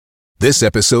This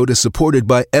episode is supported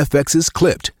by FX's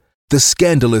Clipped, the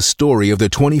scandalous story of the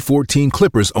 2014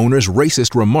 Clippers owner's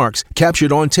racist remarks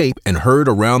captured on tape and heard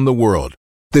around the world.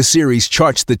 The series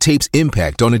charts the tape's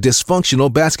impact on a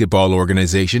dysfunctional basketball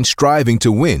organization striving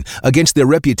to win against their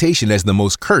reputation as the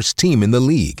most cursed team in the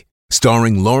league.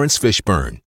 Starring Lawrence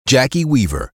Fishburne, Jackie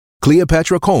Weaver,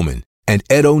 Cleopatra Coleman, and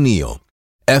Ed O'Neill.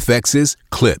 FX's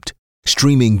Clipped,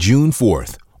 streaming June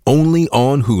 4th, only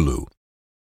on Hulu.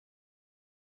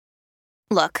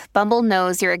 Look, Bumble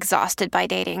knows you're exhausted by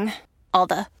dating. All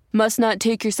the, must not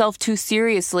take yourself too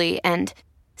seriously, and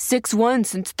 6'1"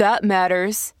 since that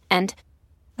matters, and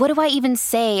what do I even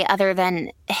say other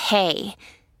than, hey?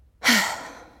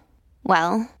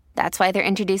 Well, that's why they're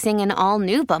introducing an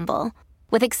all-new Bumble,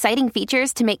 with exciting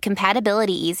features to make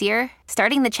compatibility easier,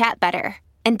 starting the chat better,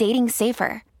 and dating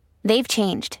safer. They've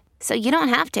changed, so you don't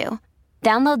have to.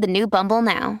 Download the new Bumble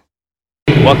now.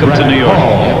 Welcome to New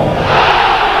York.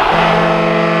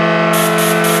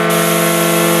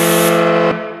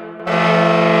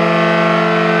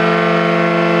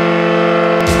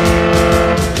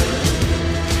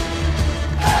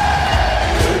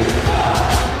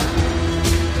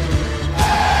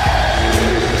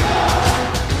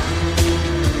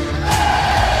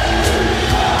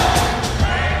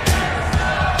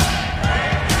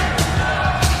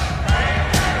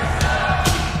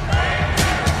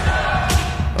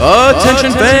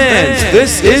 Attention fans,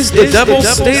 this is the Devil's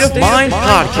State of Mind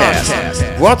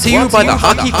podcast, brought to you by the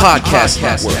Hockey Podcast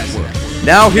Network.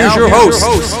 Now here's your host,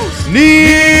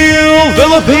 Neil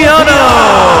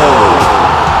Villapiano.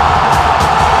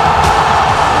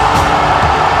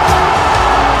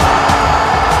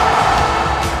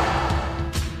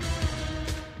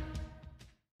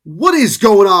 What is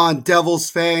going on, Devils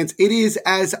fans? It is,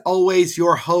 as always,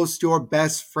 your host, your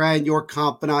best friend, your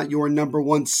confidant, your number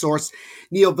one source,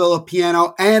 Neil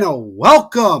Villapiano, and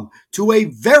welcome to a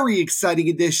very exciting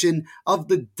edition of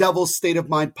the Devil's State of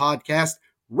Mind podcast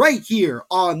right here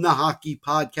on the Hockey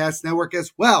Podcast Network,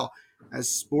 as well as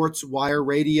Sports Wire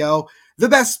Radio, the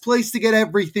best place to get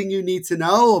everything you need to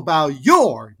know about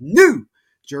your New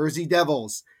Jersey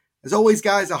Devils. As always,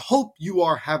 guys, I hope you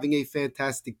are having a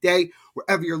fantastic day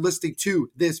wherever you're listening to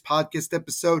this podcast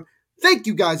episode. Thank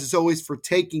you guys, as always, for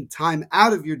taking time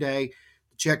out of your day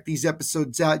to check these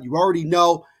episodes out. You already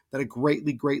know that I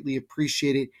greatly, greatly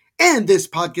appreciate it. And this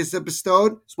podcast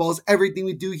episode, as well as everything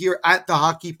we do here at the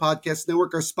Hockey Podcast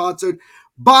Network, are sponsored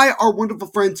by our wonderful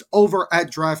friends over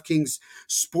at DraftKings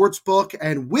Sportsbook.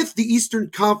 And with the Eastern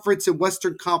Conference and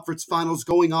Western Conference finals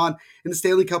going on in the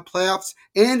Stanley Cup playoffs,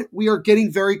 and we are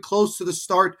getting very close to the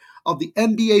start of the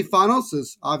NBA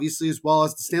finals, obviously, as well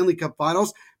as the Stanley Cup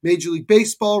finals, Major League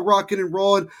Baseball rocking and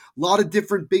rolling, a lot of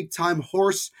different big-time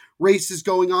horse races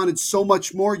going on, and so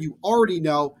much more. You already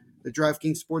know that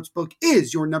DraftKings Sportsbook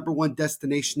is your number one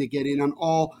destination to get in on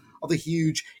all of the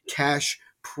huge cash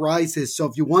prizes. So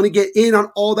if you want to get in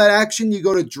on all that action, you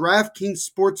go to DraftKings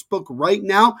Sportsbook right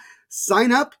now.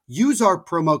 Sign up, use our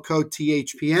promo code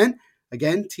THPN.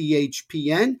 Again,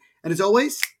 THPN. And as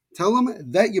always, tell them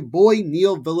that your boy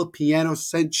Neil Villapiano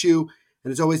sent you.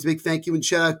 And as always, a big thank you and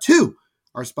shout out to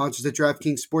our sponsors at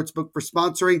DraftKings Sportsbook for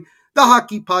sponsoring the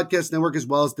Hockey Podcast Network, as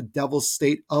well as the Devil's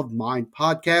State of Mind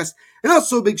podcast. And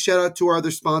also a big shout out to our other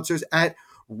sponsors at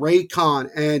Raycon.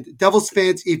 And Devils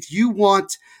fans, if you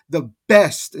want the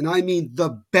best, and I mean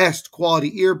the best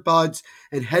quality earbuds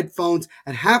and headphones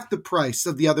at half the price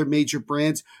of the other major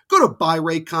brands, go to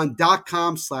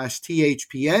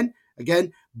buyraycon.com/THPN.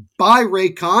 Again, buy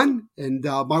Raycon, and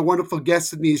my wonderful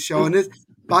guest with me is showing it,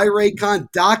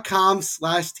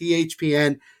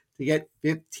 buyraycon.com/THPN to get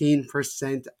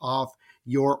 15% off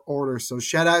your order. So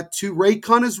shout out to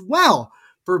Raycon as well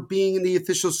for being the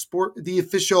official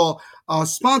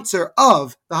sponsor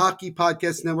of the Hockey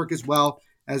Podcast Network, as well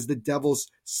as the Devil's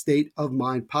State of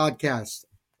Mind podcast.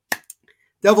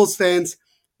 Devils fans,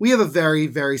 we have a very,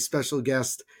 very special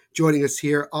guest joining us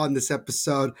here on this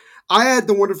episode. I had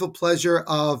the wonderful pleasure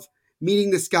of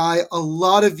meeting this guy. A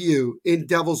lot of you in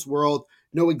Devils world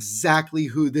know exactly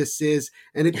who this is.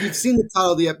 And if you've seen the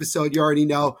title of the episode, you already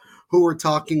know who we're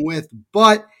talking with.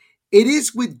 But it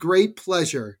is with great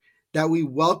pleasure that we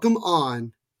welcome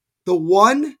on the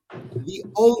one, the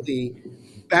only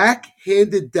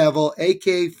Backhanded Devil,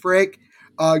 a.k.a. Frank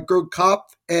Grokopf,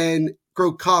 and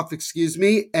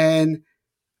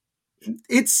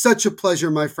it's such a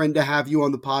pleasure, my friend, to have you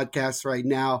on the podcast right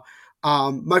now.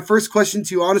 My first question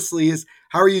to you, honestly, is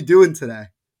how are you doing today?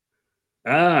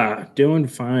 Doing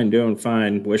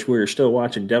fine. Wish we were still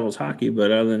watching Devils hockey,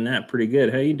 but other than that, pretty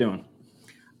good. How you doing?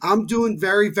 I'm doing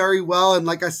very, very well. And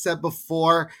like I said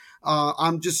before,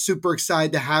 I'm just super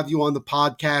excited to have you on the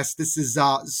podcast. This is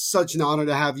such an honor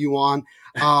to have you on.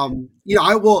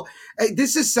 I will.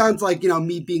 This just sounds like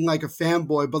me being like a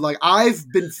fanboy, but like I've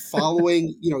been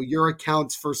following your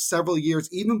accounts for several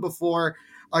years, even before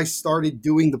I started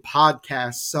doing the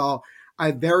podcast. So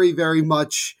I very, very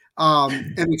much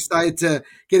am excited to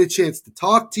get a chance to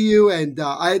talk to you, and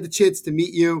I had the chance to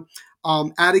meet you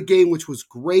at a game, which was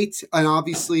great, and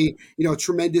obviously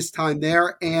tremendous time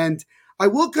there. And I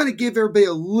will kind of give everybody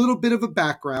a little bit of a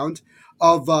background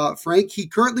of Frank. He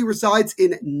currently resides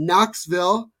in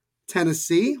Knoxville,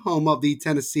 Tennessee, home of the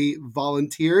Tennessee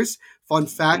Volunteers. Fun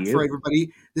fact for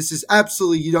everybody, this is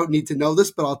absolutely, you don't need to know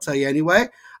this, but I'll tell you anyway.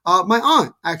 My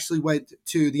aunt actually went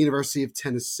to the University of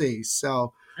Tennessee,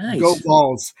 so nice. Go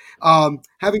Vols.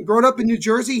 Having grown up in New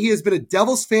Jersey, he has been a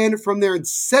Devils fan from their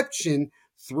inception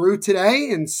through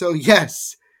today, and so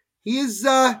yes, he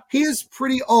is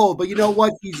pretty old, but you know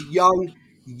what? He's young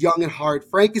at heart.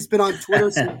 Frank has been on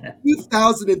Twitter since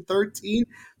 2013.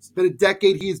 It's been a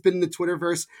decade he has been in the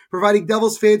Twitterverse, providing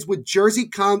Devils fans with jersey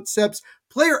concepts,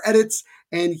 player edits,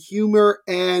 and humor.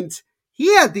 And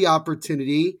he had the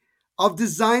opportunity of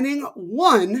designing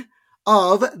one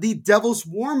of the Devils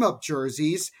warm-up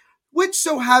jerseys, which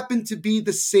so happened to be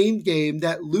the same game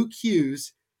that Luke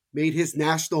Hughes made his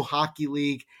National Hockey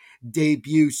League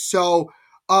debut. So,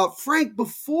 Frank,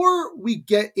 before we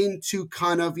get into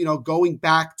kind of, going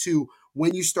back to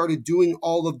when you started doing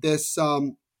all this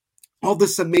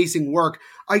amazing work,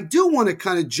 I do want to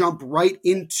kind of jump right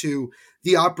into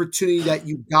the opportunity that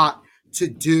you got to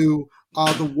do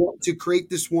to create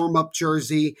this warm-up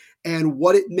jersey and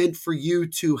what it meant for you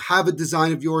to have a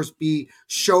design of yours be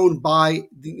shown by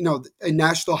a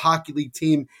National Hockey League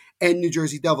team and New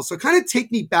Jersey Devils. So kind of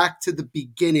take me back to the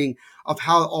beginning of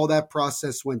how all that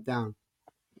process went down.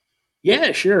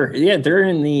 Yeah, sure. Yeah,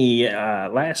 during the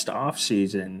last off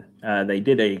season, they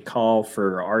did a call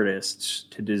for artists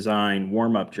to design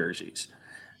warm-up jerseys,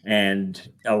 and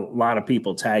a lot of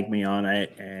people tagged me on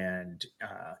it, and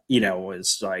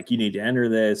was like, "You need to enter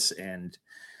this." And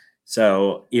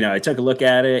so, I took a look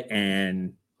at it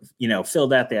and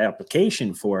filled out the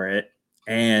application for it.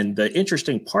 And the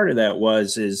interesting part of that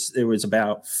is there was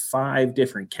about 5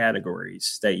 different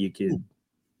categories that you could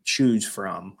choose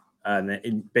from.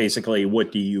 Basically,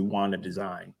 what do you want to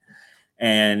design?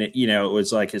 And, it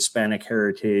was like Hispanic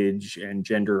heritage and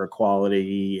gender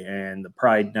equality and the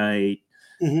Pride Night.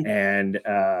 Mm-hmm. And,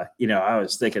 I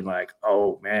was thinking like,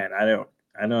 oh man, I don't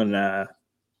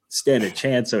stand a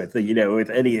chance with, with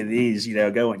any of these,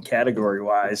 going category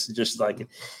wise, just like,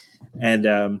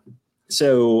 and,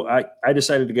 so I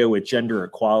decided to go with gender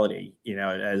equality,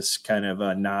 as kind of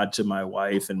a nod to my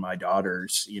wife and my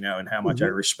daughters, and how much I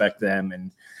respect them.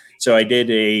 And so I did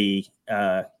a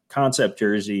concept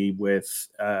jersey with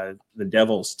the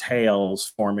Devil's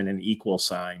tails forming an equal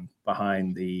sign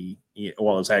behind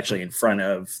it's actually in front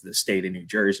of the state of New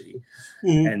Jersey.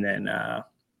 Mm-hmm. And then,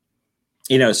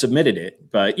 submitted it.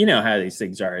 But you know how these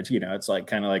things are. It's, it's like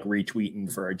kind of like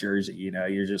retweeting for a jersey.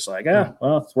 You're just like,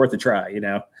 well, it's worth a try,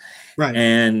 Right.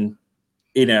 And,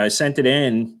 I sent it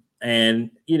in,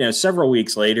 and, several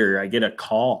weeks later, I get a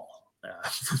call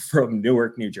from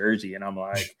Newark, New Jersey. And I'm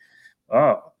like,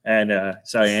 oh, and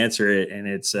so I answer it, and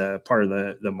it's part of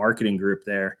the marketing group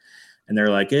there. And they're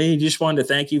like, hey, just wanted to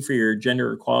thank you for your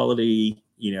gender equality,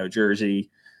 jersey.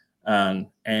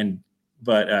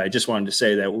 But I just wanted to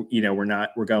say that,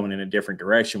 we're going in a different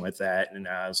direction with that. And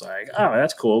I was like, oh,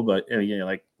 that's cool. But,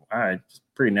 like, all right, it's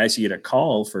pretty nice of you to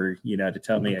call for, to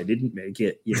tell me I didn't make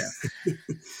it,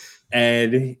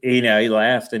 And, he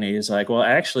laughed, and he was like, well,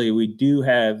 actually, we do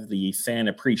have the Fan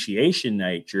Appreciation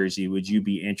Night jersey. Would you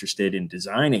be interested in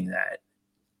designing that?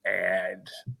 And,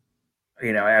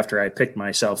 after I picked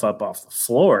myself up off the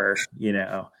floor,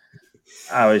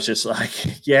 I was just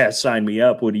like, yeah, sign me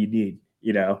up. What do you need?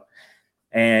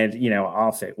 And,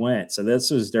 off it went. So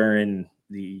this was during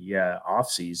the off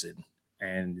season.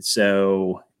 And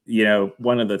so,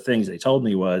 one of the things they told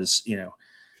me was,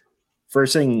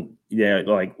 first thing,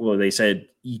 they said,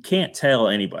 you can't tell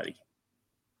anybody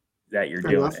that you're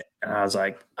doing it. And I was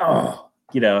like, oh,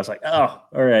 all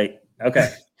right.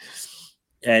 Okay.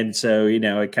 And so,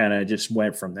 it kind of just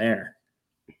went from there.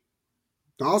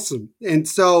 Awesome. And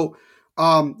so,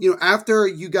 after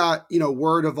you got,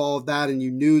 word of all of that, and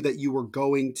you knew that you were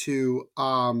going to,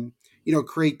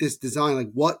 create this design,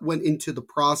 like what went into the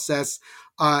process,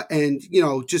 and,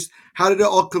 just how did it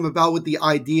all come about with the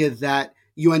idea that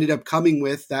you ended up coming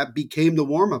with that became the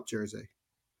warm-up jersey?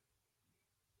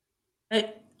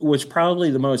 It was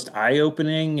probably the most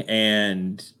eye-opening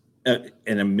and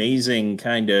an amazing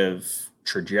kind of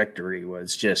trajectory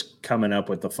was just coming up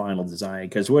with the final design,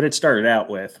 because what it started out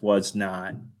with was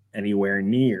not anywhere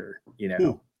near,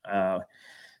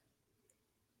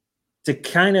 to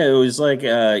kind of, it was like,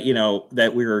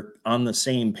 that we were on the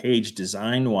same page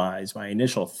design wise. My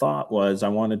initial thought was I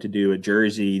wanted to do a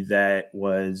jersey that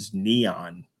was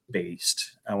neon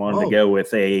based. I wanted to go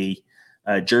with a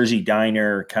Jersey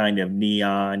diner kind of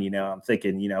neon, I'm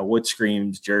thinking, what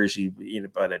screams Jersey,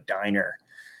 but a diner.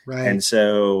 Right. And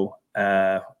so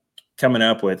coming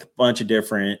up with a bunch of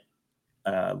different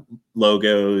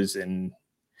logos. And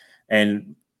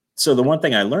so the one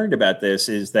thing I learned about this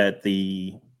is that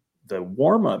the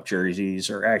warm-up jerseys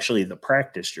are actually the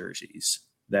practice jerseys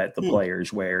that the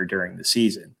players wear during the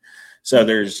season. So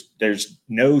there's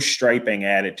no striping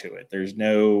added to it. There's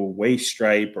no waist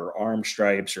stripe or arm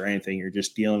stripes or anything. You're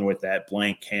just dealing with that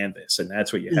blank canvas, and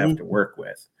that's what you have to work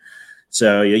with.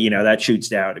 So, that shoots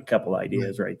down a couple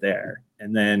ideas right there.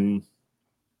 And then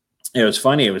it was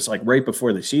funny. It was like right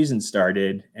before the season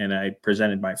started, and I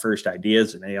presented my first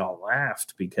ideas, and they all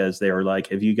laughed because they were like,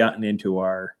 have you gotten into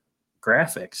our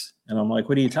graphics? And I'm like,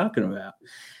 what are you talking about?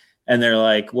 And they're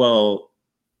like, well,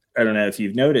 I don't know if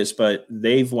you've noticed, but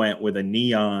they've went with a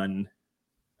neon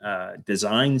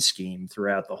design scheme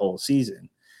throughout the whole season,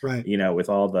 right? With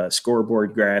all the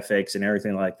scoreboard graphics and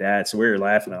everything like that. So we were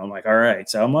laughing. I'm like, all right,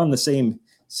 so I'm on the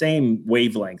same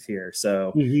wavelength here.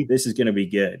 So this is going to be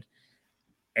good.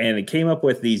 And it came up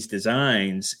with these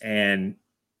designs, and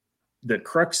the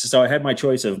crux. So I had my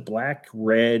choice of black,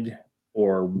 red,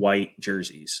 or white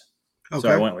jerseys. Okay. So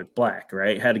I went with black,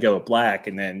 right? Had to go with black.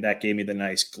 And then that gave me the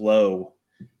nice glow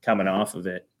coming off of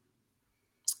it.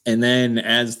 And then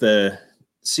as the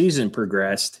season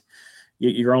progressed,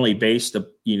 you're only based,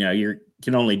 you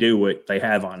can only do what they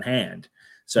have on hand.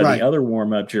 So the other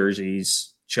warm-up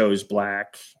jerseys chose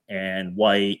black and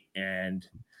white. And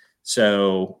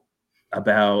so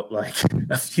about like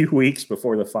a few weeks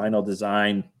before the final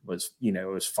design was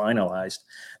finalized,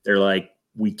 they're like,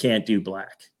 we can't do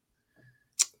black.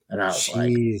 And I was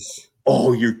like,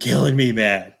 oh, you're killing me,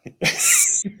 man.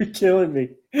 You're killing me.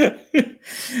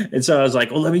 And so I was like,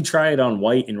 well, let me try it on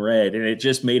white and red. And it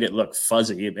just made it look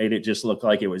fuzzy. It made it just look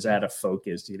like it was out of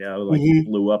focus, like it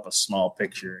blew up a small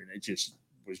picture, and it just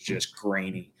was just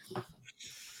grainy.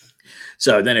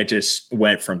 So then it just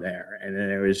went from there. And then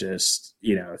it was just,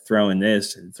 throwing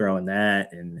this and throwing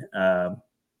that. And,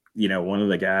 one of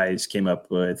the guys came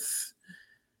up with,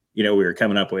 we were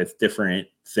coming up with different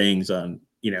things on,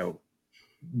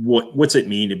 what's it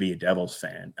mean to be a Devils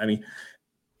fan? I mean,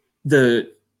 the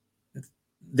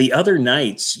other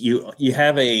nights you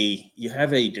have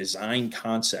a design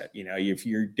concept, if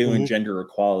you're doing gender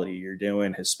equality, you're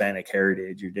doing Hispanic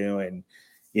heritage, you're doing,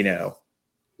 and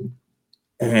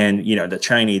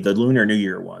the Lunar New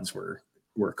Year ones were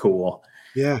cool.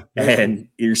 Yeah. And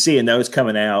you're seeing those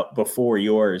coming out before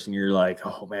yours, and you're like,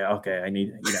 oh man, okay, I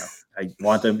need, I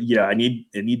want them, I need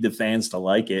the fans to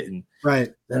like it. And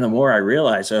then the more I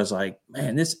realized, I was like,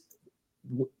 man,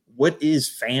 what is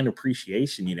fan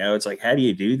appreciation? It's like, how do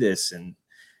you do this? And,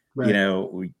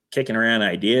 we kicking around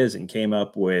ideas and came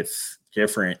up with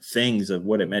different things of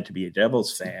what it meant to be a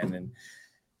Devils fan. And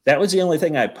that was the only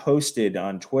thing I posted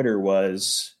on Twitter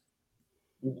was,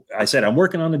 I said, I'm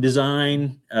working on the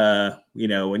design.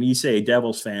 When you say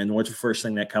Devils fan, what's the first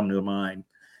thing that comes to mind?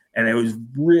 And it was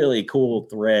really cool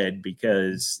thread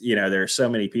because, there are so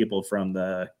many people from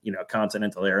the,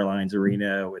 Continental Airlines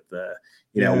Arena with the,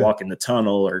 walking the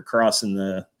tunnel or crossing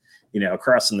the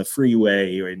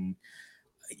freeway, and,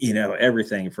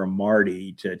 everything from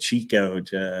Marty to Chico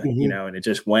to, and it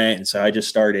just went. And so I just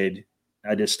started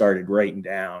writing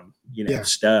down,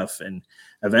 stuff. And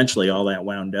eventually all that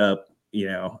wound up,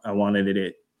 I wanted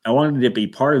it to be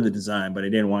part of the design, but I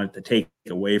didn't want it to take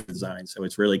away from the design. So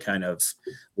it's really kind of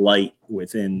light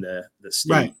within the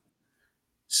state. Right.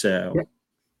 So,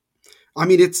 I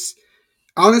mean, it's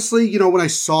honestly, when I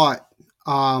saw it,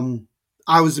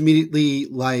 I was immediately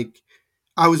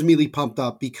pumped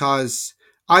up because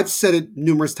I've said it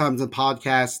numerous times on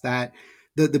podcasts that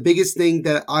the biggest thing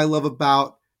that I love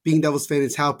about being Devils fan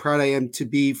is how proud I am to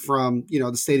be from,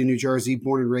 the state of New Jersey,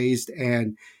 born and raised.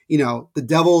 And, the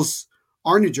Devils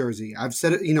are New Jersey. I've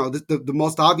said it, the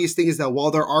most obvious thing is that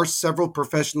while there are several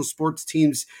professional sports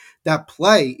teams that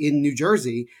play in New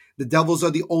Jersey, the Devils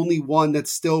are the only one that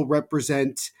still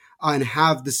represent and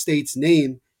have the state's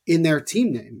name in their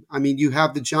team name. I mean, you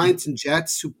have the Giants and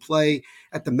Jets who play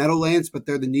at the Meadowlands, but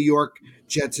they're the New York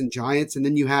Jets and Giants. And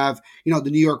then you have, the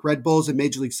New York Red Bulls in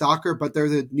Major League Soccer, but they're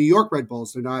the New York Red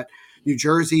Bulls. They're not New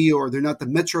Jersey, or they're not the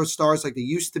Metro Stars like they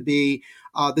used to be.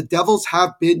 The Devils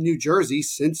have been New Jersey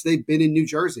since they've been in New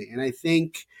Jersey. And I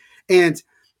think, and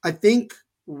I think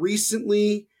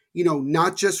recently,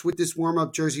 not just with this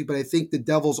warm-up jersey, but I think the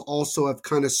Devils also have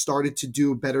kind of started to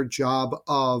do a better job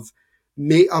of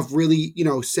really,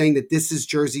 saying that this is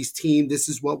Jersey's team, this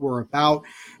is what we're about.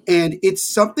 And it's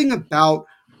something about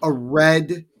a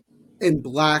red and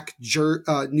black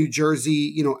New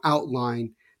Jersey,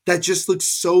 outline that just looks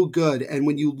so good. And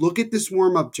when you look at this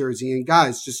warm-up jersey, and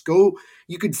guys, just go,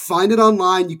 you could find it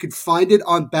online. You could find it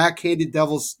on Backhanded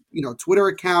Devils, Twitter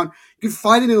account. You can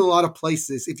find it in a lot of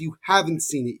places if you haven't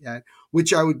seen it yet,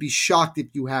 which I would be shocked if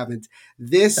you haven't.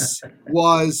 This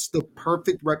was the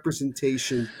perfect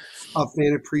representation of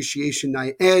Fan Appreciation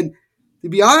Night. And to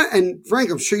be honest, and Frank,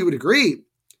 I'm sure you would agree,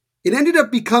 it ended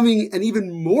up becoming an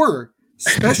even more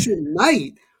special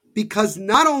night, because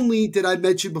not only did I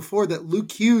mention before that Luke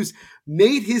Hughes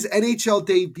made his NHL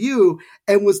debut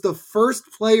and was the first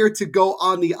player to go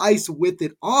on the ice with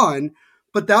it on,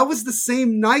 but that was the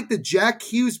same night that Jack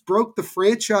Hughes broke the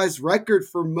franchise record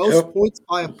for most points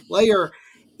by a player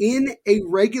in a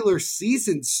regular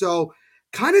season. So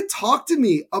kind of talk to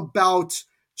me about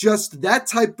just that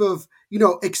type of,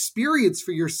 experience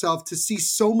for yourself, to see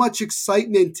so much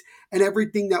excitement and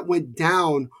everything that went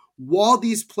down while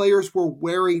these players were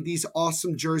wearing these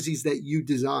awesome jerseys that you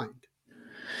designed.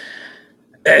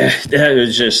 That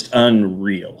was just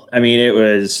unreal. I mean, it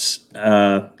was,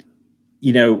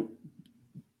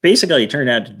 basically it turned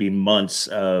out to be months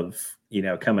of,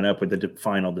 coming up with the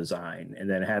final design and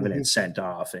then having it sent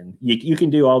off. And you can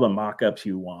do all the mock-ups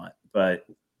you want, but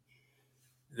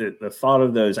the thought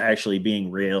of those actually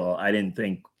being real, I didn't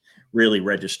think really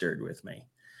registered with me.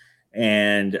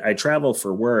 And I traveled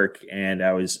for work, and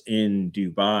I was in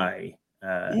Dubai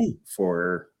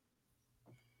for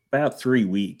about 3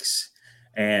 weeks.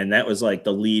 And that was like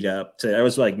the lead up to, that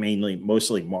was like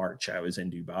mostly March. I was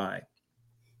in Dubai.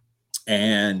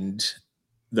 And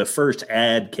the first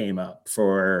ad came up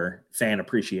for Fan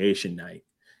Appreciation Night,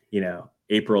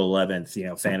 April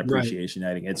 11th, Fan Appreciation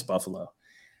Night against Buffalo.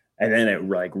 And then it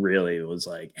was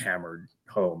hammered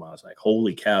home. I was like,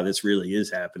 holy cow, this really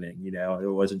is happening. It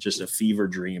wasn't just a fever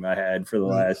dream I had for the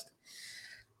last.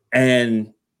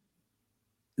 And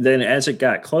then as it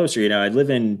got closer, I live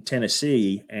in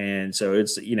Tennessee. And so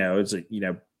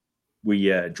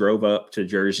we drove up to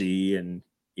Jersey, and,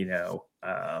 the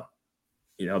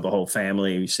whole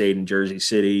family, we stayed in Jersey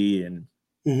City and,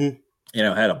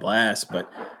 had a blast. But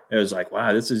it was like,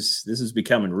 wow, this is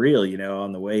becoming real,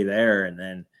 on the way there. And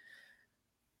then,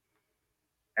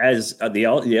 as the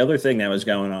other thing that was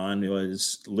going on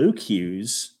was Luke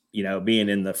Hughes, being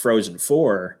in the Frozen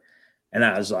Four. And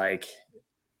I was like,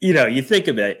 you think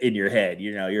of it in your head,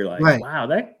 you're like, wow,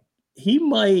 that he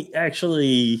might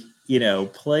actually,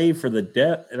 play for the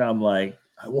Devils. And I'm like,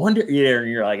 I wonder, and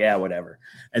you're like, yeah, whatever.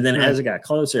 And then as it got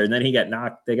closer, and then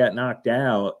they got knocked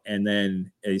out. And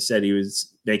then he said he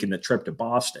was making the trip to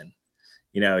Boston.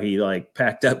 He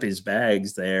packed up his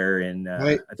bags there, and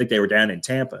I think they were down in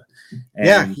Tampa.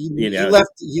 And,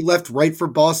 he left right for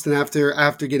Boston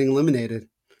after getting eliminated.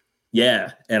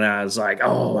 Yeah, and I was like,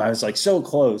 so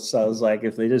close. I was like,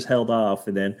 if they just held off,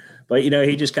 and then, but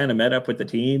he just kind of met up with the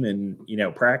team and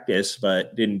practice,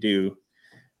 but didn't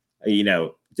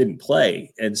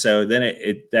play. And so then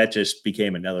that just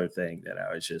became another thing that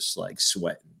I was just like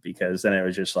sweating, because then it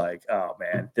was just like, oh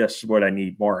man, this is what I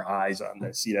need, more eyes on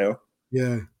this,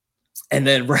 Yeah. And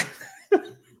then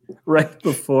right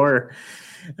before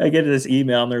I get this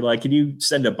email, and they're like, can you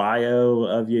send a bio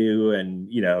of you and,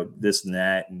 this and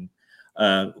that? And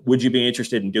would you be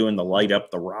interested in doing the light up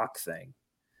the rock thing?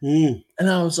 And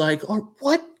I was like, oh,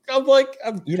 what? I'm like,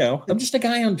 I'm just a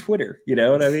guy on Twitter. You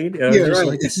know what I mean? And I'm just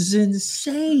like, this is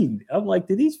insane. I'm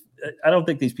like, I don't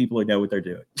think these people know what they're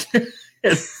doing.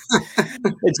 And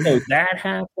so that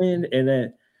happened. And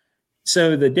then,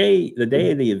 so the day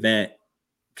of the event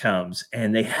comes,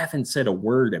 and they haven't said a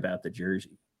word about the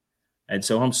jersey. And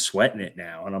so I'm sweating it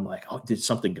now. And I'm like, oh, did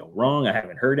something go wrong? I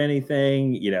haven't heard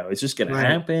anything. It's just going to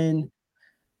happen.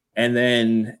 And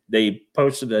then they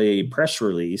posted a press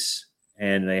release,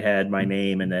 and they had my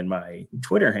name and then my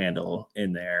Twitter handle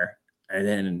in there. And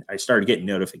then I started getting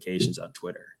notifications on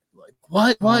Twitter. Like,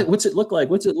 what? What's it look like?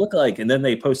 What's it look like? And then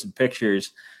they posted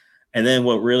pictures. And then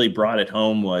what really brought it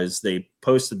home was they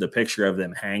posted the picture of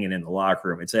them hanging in the locker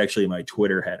room. It's actually my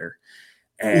Twitter header.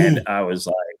 And I was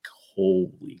like,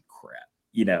 holy crap.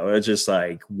 It was just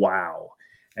like, wow.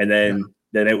 And then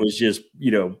it was just,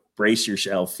 brace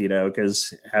yourself,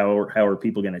 because how are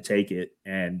people going to take it?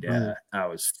 And I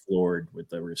was floored with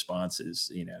the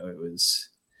responses.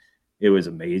 It was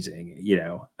amazing.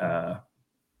 You had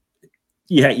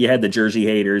the jersey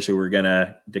haters who were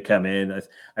to come in.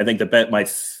 I think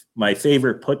my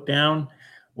favorite put down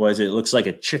was it looks like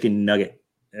a chicken nugget.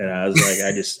 And I was like,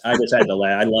 I just had to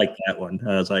laugh. I like that one.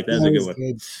 I was like, that's a good one.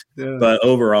 Good. Yeah. But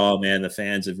overall, man, the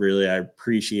fans have really, I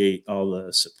appreciate all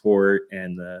the support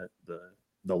and the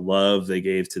love they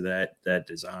gave to that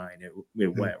design.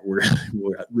 It went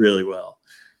really well.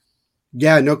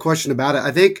 Yeah, no question about it.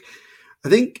 I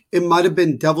think it might have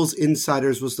been Devil's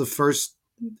Insiders was the first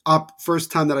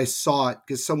time that I saw it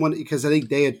because I think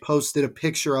they had posted a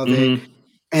picture of it,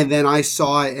 and then I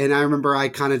saw it, and I remember I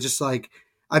kind of just like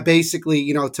I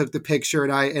basically took the picture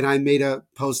and I made a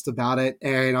post about it,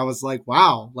 and I was like,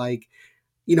 wow, like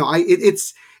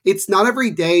it's not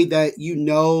every day that you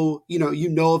know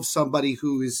of somebody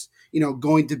who is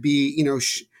going to be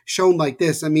shown like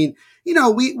this. I mean,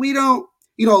 we don't.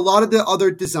 A lot of the other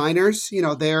designers,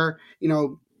 they're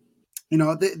not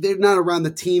around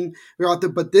the team. They're out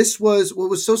there, but this was what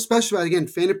was so special about it. Again,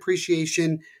 fan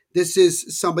appreciation. This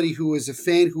is somebody who is a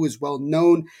fan who is well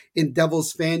known in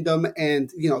Devils fandom,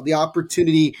 and the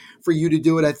opportunity for you to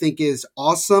do it, I think, is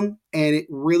awesome, and it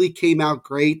really came out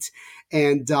great.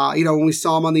 And when we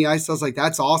saw him on the ice, I was like,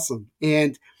 "That's awesome."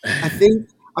 And I think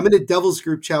I'm in a Devils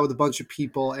group chat with a bunch of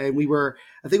people, and I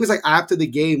think it was like after the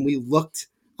game, we looked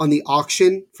on the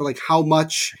auction for like how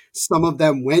much some of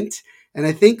them went. And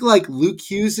I think like Luke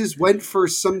Hughes's went for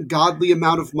some godly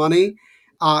amount of money.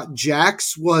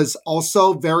 Jack's was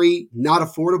also very not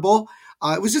affordable.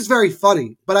 It was just very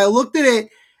funny. But I looked at it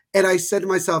and I said to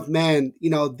myself, man,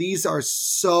 these are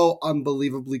so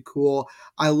unbelievably cool.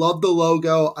 I love the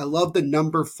logo. I love the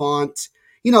number font.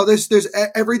 There's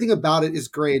everything about it is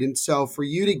great. And so for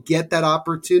you to get that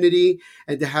opportunity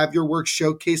and to have your work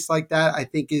showcased like that, I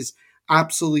think is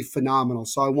absolutely phenomenal.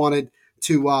 So I wanted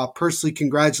to personally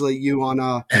congratulate you on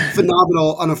a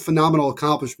phenomenal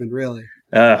accomplishment, really.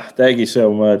 Thank you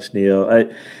so much,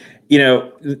 Neil.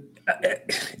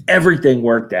 Everything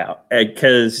worked out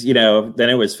because then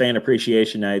it was fan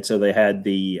appreciation night, so they had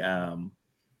the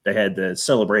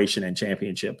celebration in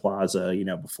Championship Plaza,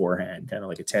 beforehand, kind of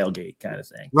like a tailgate kind of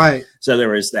thing. Right. So there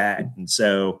was that, and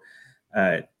so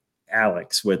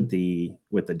Alex with the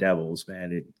Devils,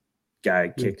 man, guy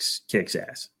kicks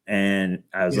ass. And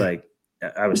I was like,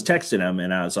 I was texting him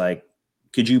and I was like,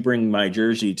 could you bring my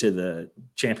jersey to the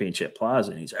Championship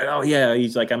Plaza? And he's like, oh yeah.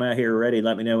 He's like, I'm out here ready.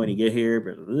 Let me know when you get here.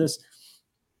 But this,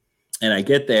 and I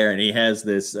get there and he has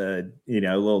this,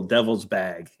 little Devils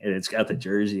bag and it's got the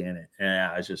jersey in it. And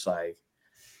I was just like,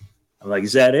 I'm like,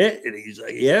 is that it? And he's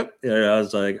like, yep. And I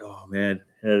was like, oh man,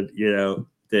 and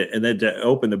then to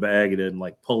open the bag and then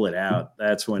like pull it out,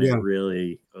 that's when it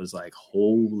really was like,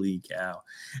 holy cow.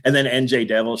 And then NJ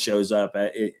Devil shows up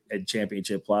at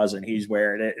Championship Plaza and he's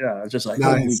wearing it. I was just like,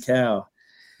 nice. Holy cow.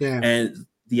 Yeah. And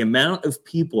the amount of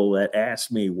people that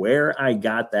asked me where I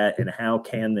got that and how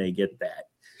can they get that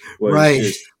was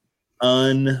just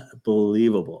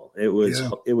unbelievable.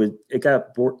 It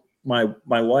got bored. My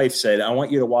wife said, I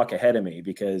want you to walk ahead of me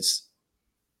because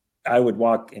I would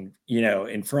walk in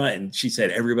front, and she said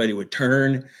everybody would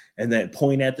turn and then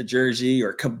point at the jersey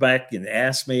or come back and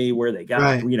ask me where they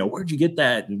got it. Where'd you get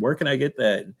that? And where can I get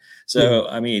that? And so,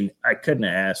 I mean, I couldn't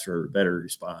have asked for a better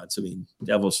response. I mean,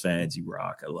 Devils fans, you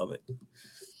rock. I love it.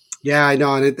 Yeah, I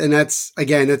know. And that's,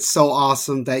 again, it's so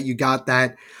awesome that you got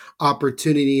that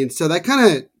opportunity. And so that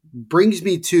kind of brings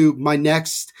me to my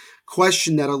next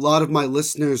question that a lot of my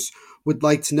listeners would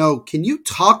like to know. Can you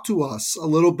talk to us a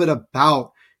little bit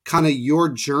about kind of your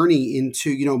journey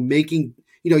into, making,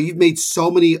 you've made so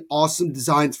many awesome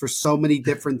designs for so many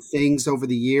different things over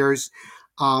the years.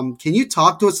 Can you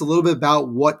talk to us a little bit about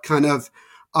what kind of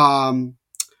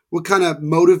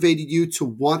motivated you to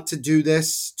want to do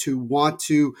this, to want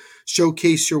to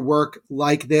showcase your work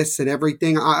like this and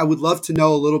everything? I would love to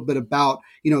know a little bit about,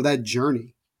 that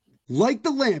journey. Light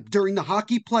the lamp during the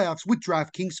hockey playoffs with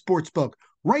DraftKings Sportsbook.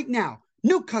 Right now,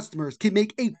 new customers can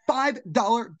make a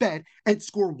 $5 bet and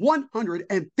score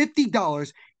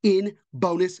 $150 in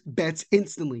bonus bets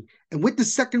instantly. And with the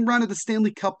second round of the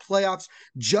Stanley Cup playoffs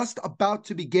just about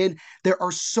to begin, there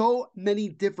are so many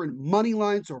different money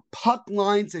lines or puck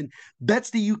lines and bets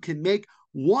that you can make.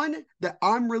 One that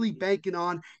I'm really banking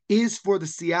on is for the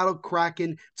Seattle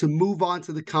Kraken to move on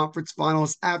to the conference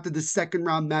finals after the second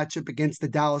round matchup against the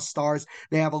Dallas Stars.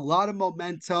 They have a lot of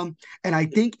momentum, and I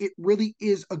think it really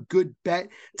is a good bet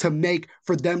to make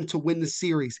for them to win the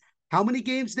series. How many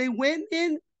games they win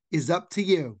in is up to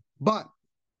you. But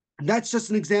that's just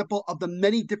an example of the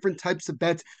many different types of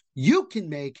bets you can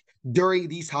make during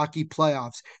these hockey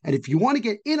playoffs. And if you want to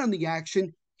get in on the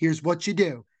action, here's what you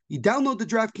do. You download the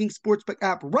DraftKings Sportsbook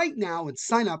app right now and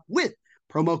sign up with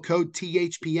Promo code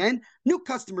THPN. New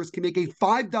customers can make a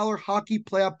 $5 hockey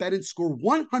playoff bet and score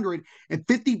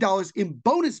 $150 in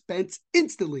bonus bets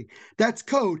instantly. That's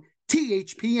code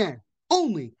THPN.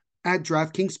 Only at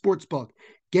DraftKings Sportsbook.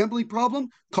 Gambling problem?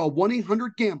 Call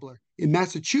 1-800-GAMBLER. In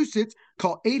Massachusetts,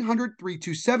 call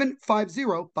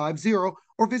 800-327-5050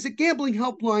 or visit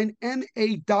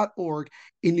gamblinghelplinema.org.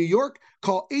 In New York,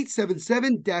 call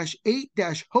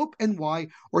 877-8-HOPE-NY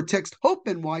or text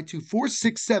HOPE-NY to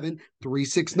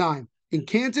 467-369. In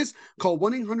Kansas, call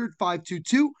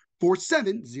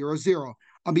 1-800-522-4700.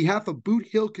 On behalf of Boot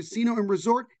Hill Casino and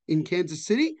Resort in Kansas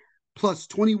City, plus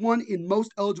 21 in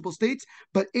most eligible states,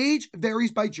 but age varies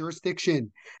by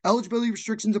jurisdiction. Eligibility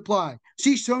restrictions apply.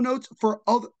 See show notes for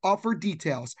offer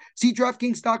details. See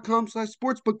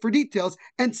DraftKings.com/sportsbook for details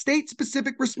and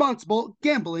state-specific responsible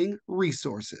gambling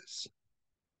resources.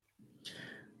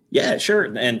 Yeah, sure.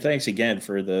 And thanks again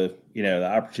for the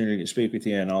opportunity to speak with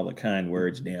you and all the kind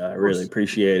words, Neil. I really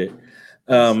appreciate it.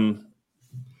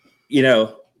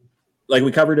 Like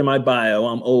we covered in my bio,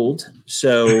 I'm old,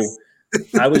 so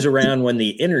I was around when the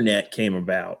internet came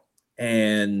about,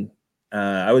 and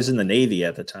I was in the Navy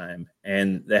at the time,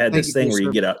 and they had this thing where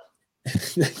you get up.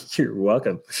 You're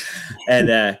welcome.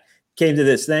 And came to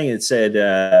this thing and said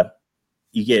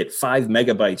you get 5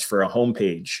 megabytes for a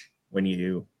homepage when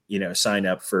you sign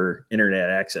up for internet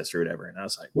access or whatever. And I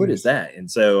was like, what is that? And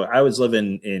so I was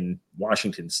living in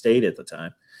Washington State at the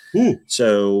time.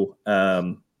 So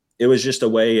it was just a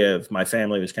way of, my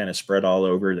family was kind of spread all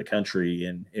over the country,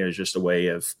 and it was just a way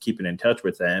of keeping in touch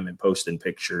with them and posting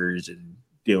pictures and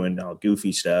doing all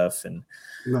goofy stuff. And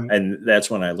that's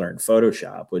when I learned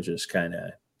Photoshop, which is kind of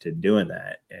to doing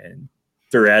that. And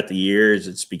throughout the years,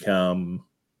 it's become,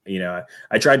 I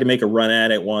tried to make a run at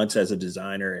it once as a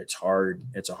designer. It's hard.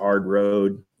 It's a hard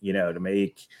road, to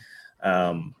make.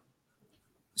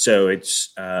 So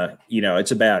it's,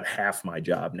 it's about half my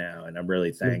job now, and I'm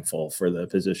really thankful for the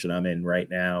position I'm in right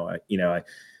now.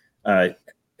 I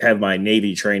have my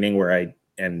Navy training where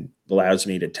allows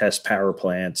me to test power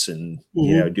plants and,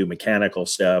 do mechanical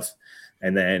stuff.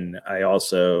 And then I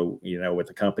also, with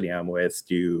the company I'm with,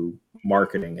 do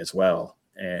marketing as well.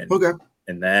 And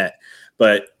that,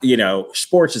 but,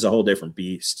 sports is a whole different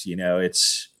beast.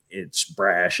 It's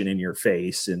brash and in your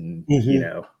face, and,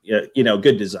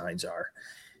 good designs are.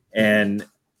 And,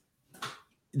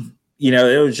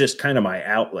 it was just kind of my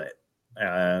outlet,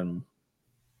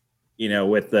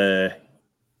 with the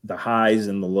highs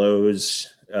and the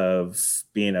lows of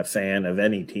being a fan of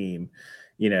any team.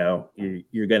 You're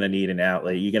going to need an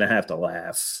outlet. You're going to have to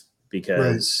laugh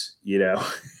because,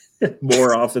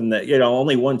 more often that,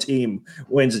 only one team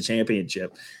wins a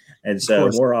championship. And so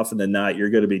more often than not, you're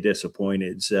going to be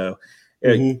disappointed. So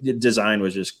design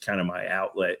was just kind of my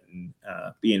outlet, and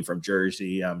being from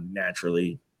Jersey, I'm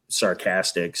naturally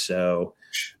sarcastic. So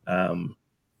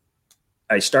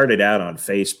I started out on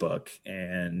Facebook,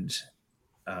 and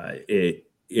I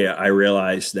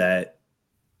realized that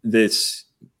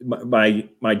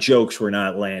my jokes were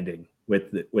not landing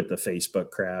with the Facebook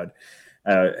crowd.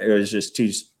 It was just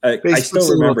too. I still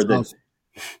remember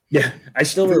I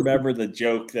still remember the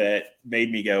joke that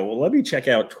made me go, well, let me check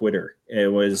out Twitter.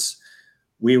 It was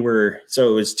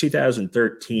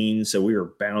 2013. So we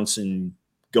were bouncing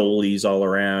goalies all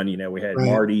around. We had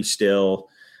Marty still,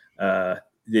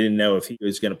 didn't know if he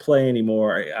was going to play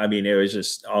anymore. I mean, it was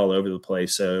just all over the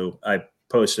place. So I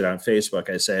posted on Facebook.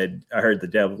 I said, I heard the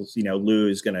Devils, Lou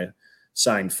is going to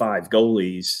sign 5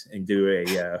 goalies and do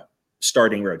a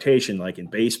starting rotation like in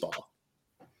baseball.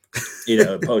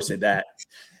 Posted that.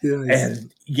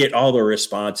 And get all the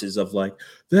responses of like,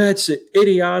 that's an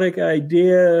idiotic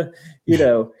idea.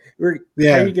 How are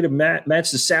you going to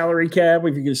match the salary cap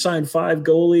if you're going to sign 5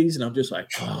 goalies? And I'm just like,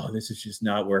 oh, this is just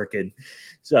not working.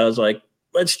 So I was like,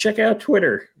 let's check out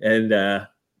Twitter. And,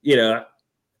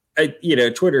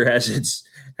 Twitter has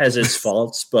its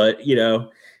faults, but,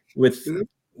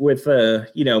 with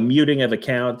muting of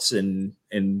accounts and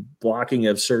blocking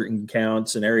of certain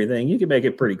accounts and everything, you can make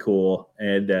it pretty cool.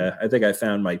 And I think I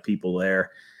found my people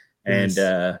there.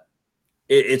 And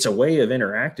it's a way of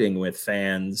interacting with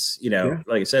fans.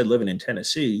 Like I said, living in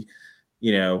Tennessee,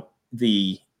 I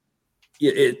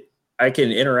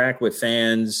can interact with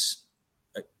fans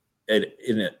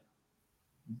in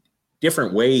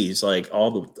different ways, like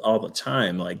all the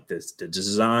time, like the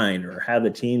design or how the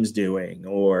team's doing,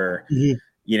 or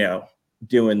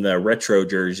doing the retro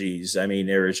jerseys. I mean,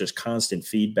 there was just constant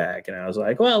feedback, and I was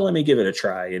like, well, let me give it a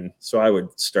try. And so I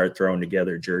would start throwing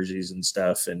together jerseys and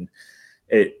stuff, and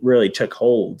it really took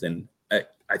hold. And I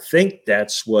think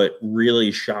that's what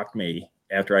really shocked me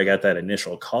after I got that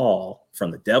initial call from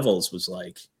the Devils, was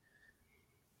like,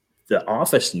 the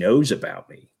office knows about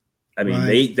me. I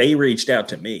mean, they reached out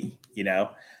to me, I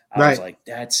was like,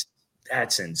 that's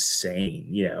insane.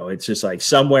 It's just like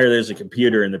somewhere there's a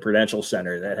computer in the Prudential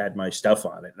Center that had my stuff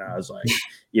on it. And I was like,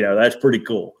 that's pretty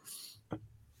cool.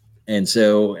 And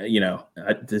so,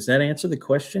 does that answer the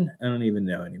question? I don't even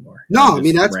know anymore. No, I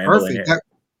mean, that's perfect.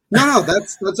 No,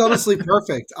 that's honestly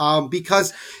perfect.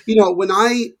 Because,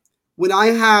 when I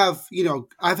have,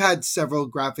 I've had several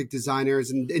graphic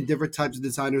designers and different types of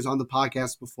designers on the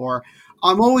podcast before.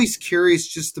 I'm always curious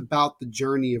just about the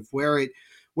journey of where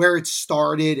it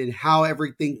started and how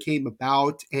everything came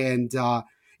about. And,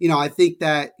 I think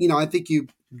that, I think you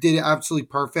did it absolutely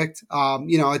perfect.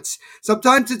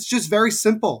 Sometimes it's just very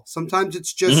simple. Sometimes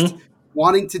it's just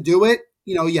wanting to do it.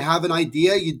 You have an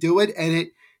idea, you do it, and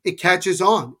it catches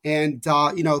on. And,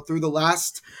 through the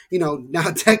last,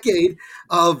 now decade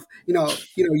of,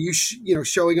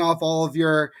 showing off all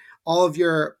of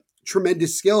your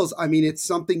tremendous skills. I mean, it's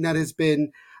something that has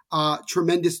been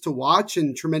tremendous to watch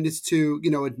and tremendous to,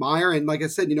 admire. And like I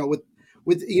said,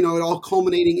 with it all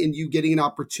culminating in you getting an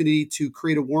opportunity to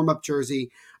create a warm-up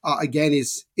jersey, again,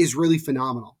 is really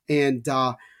phenomenal. And,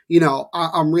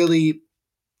 I'm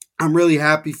really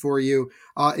happy for you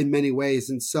in many ways.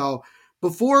 And so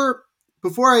before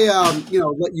I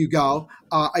let you go,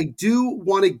 I do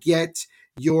want to get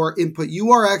your input.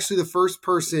 You are actually the first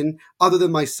person other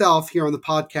than myself here on the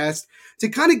podcast to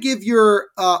kind of give your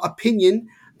opinion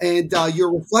and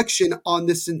your reflection on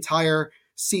this entire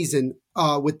season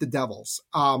with the Devils.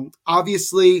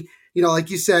 Obviously,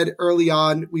 like you said early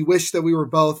on, we wish that we were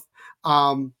both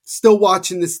still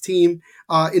watching this team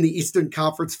in the Eastern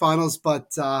Conference Finals, but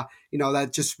that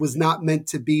just was not meant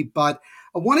to be. But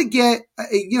I want to get, I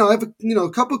have a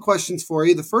couple of questions for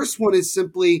you. The first one is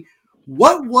simply,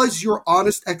 what was your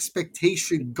honest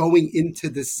expectation going into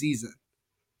this season?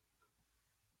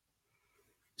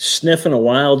 Sniffing a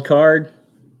wild card.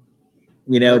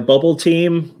 Bubble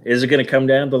team, is it going to come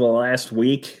down to the last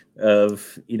week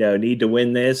of, need to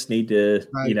win this, need to,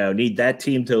 need that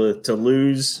team to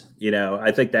lose?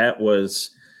 I think that was,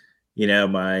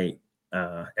 my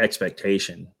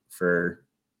expectation for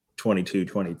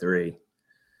 22-23.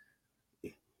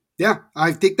 Yeah,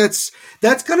 I think that's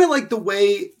kind of like the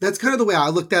way I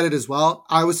looked at it as well.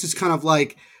 I was just kind of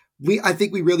like, I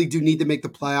think we really do need to make the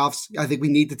playoffs. I think we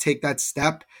need to take that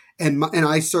step. And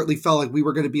I certainly felt like we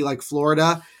were going to be like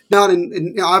Florida.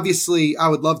 And obviously I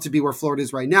would love to be where Florida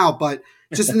is right now, but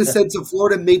just in the sense of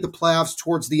Florida made the playoffs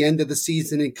towards the end of the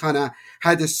season and kind of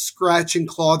had to scratch and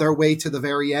claw their way to the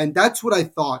very end. That's what I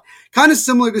thought. Kind of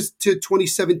similar to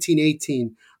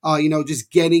 2017-18.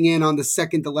 Just getting in on the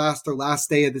second to last or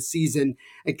last day of the season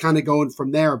and kind of going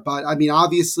from there. But I mean,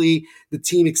 obviously the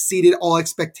team exceeded all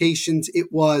expectations.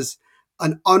 It was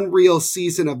an unreal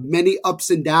season of many ups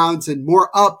and downs, and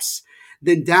more ups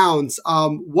than downs.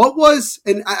 What was,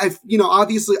 and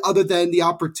obviously other than the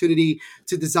opportunity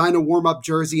to design a warm-up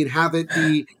jersey and have it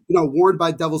be, worn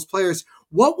by Devils players,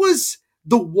 what was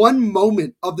the one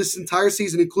moment of this entire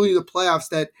season, including the playoffs,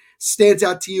 that stands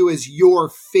out to you as your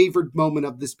favorite moment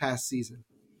of this past season?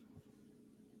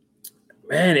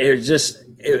 Man,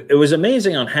 it was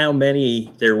amazing on how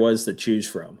many there was to choose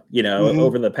from.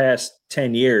 Over the past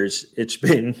 10 years, it's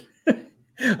been,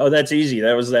 oh, that's easy.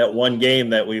 That was that one game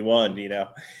that we won,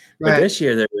 But this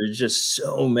year there were just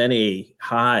so many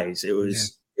highs. It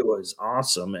was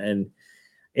awesome. And,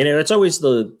 it's always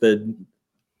the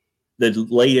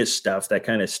latest stuff that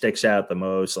kind of sticks out the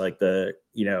most, like the,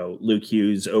 Luke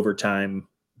Hughes overtime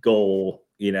goal,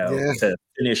 to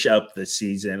finish up the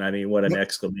season. I mean, what an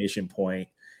exclamation point,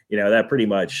 that pretty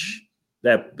much,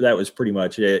 that was pretty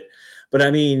much it. But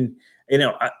I mean,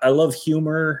 I love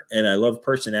humor and I love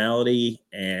personality,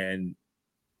 and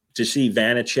to see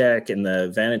Vanacek and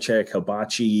the Vanacek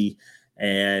Hibachi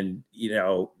and,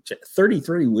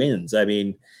 33 wins. I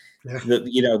mean,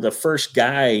 the first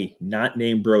guy not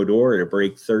named Brodeur to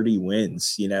break 30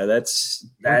 wins,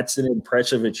 that's an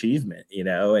impressive achievement,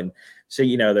 and so,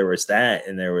 there was that,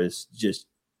 and there was just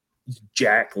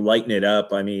Jack lighting it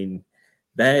up. I mean,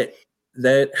 that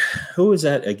who was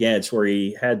that against, where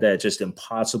he had that just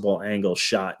impossible angle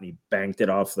shot and he banked it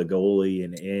off the goalie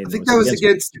and in? I think that was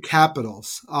against the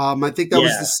Capitals. I think that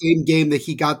was the same game that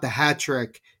he got the hat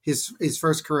trick, his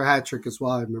first career hat trick as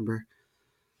well, I remember.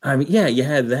 I mean, yeah, you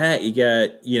had that. You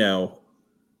got, you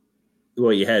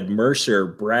had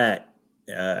Mercer, Bratt,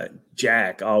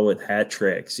 Jack, all with hat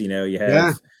tricks. You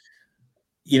have,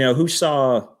 who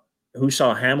saw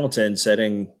Hamilton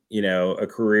setting, a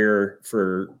career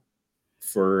for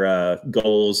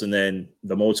goals, and then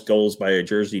the most goals by a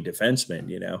Jersey defenseman.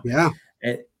 Yeah,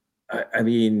 and I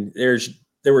mean, there's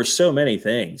there were so many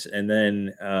things. And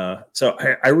then, so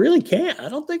I really can't, I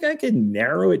don't think I can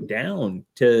narrow it down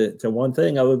to one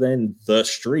thing other than the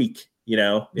streak,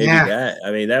 maybe that.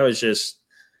 I mean, that was just,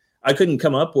 I couldn't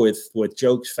come up with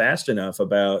jokes fast enough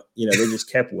about, they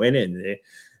just kept winning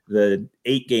the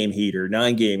 8-game heater,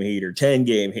 9-game heater,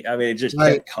 10-game. I mean, it just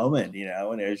kept coming,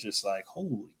 and it was just like,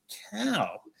 holy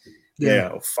cow,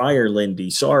 fire Lindy.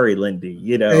 Sorry, Lindy,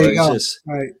 it's just,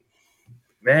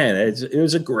 man, it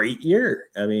was a great year.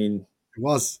 I mean, it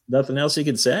was nothing else you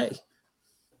could say.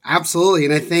 Absolutely.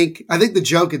 And I think the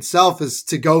joke itself is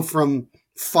to go from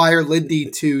fire Lindy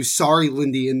to sorry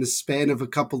Lindy in the span of a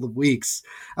couple of weeks.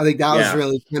 I think that was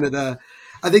really kind of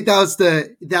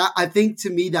I think to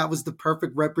me, that was the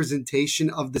perfect representation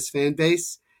of this fan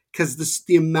base, because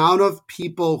the amount of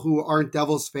people who aren't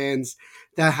Devils fans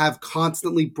that have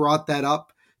constantly brought that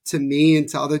up to me and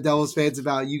to other Devils fans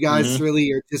about, you guys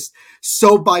really are just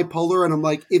so bipolar. And I'm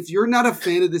like, if you're not a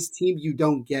fan of this team, you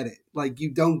don't get it. Like,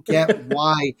 you don't get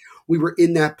why we were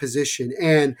in that position.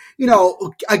 And,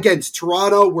 against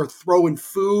Toronto, we're throwing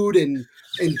food and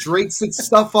drinks and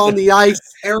stuff on the ice.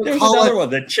 There's another one,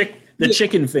 the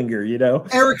chicken finger,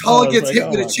 Eric Hull gets hit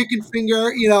with a chicken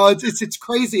finger. It's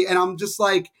crazy. And I'm just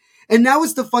like, and that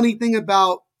was the funny thing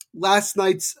about last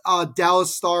night's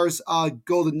Dallas Stars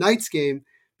Golden Knights game,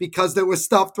 because there was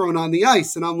stuff thrown on the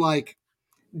ice. And I'm like,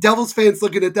 Devils fans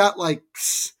looking at that like,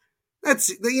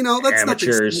 that's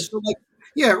amateurs. Nothing. Like,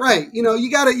 yeah, right.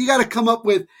 You gotta come up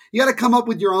with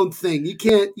your own thing. You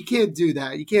can't do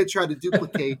that. You can't try to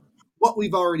duplicate what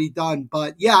we've already done.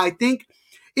 But yeah, I think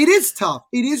it is tough.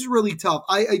 It is really tough.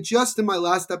 I just, in my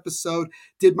last episode,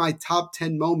 did my top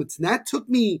 10 moments, and that took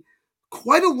me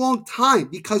quite a long time,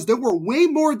 because there were way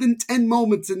more than 10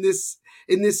 moments in this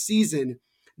season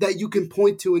that you can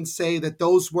point to and say that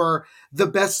those were the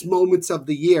best moments of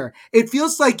the year. It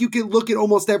feels like you can look at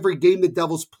almost every game the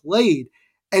Devils played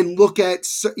and look at,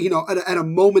 at a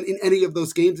moment in any of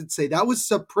those games and say that was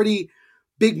a pretty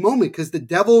big moment, because the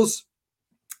Devils,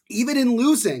 even in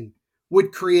losing,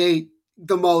 would create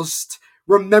the most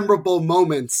memorable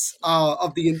moments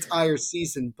of the entire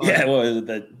season. But,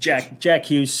 the Jack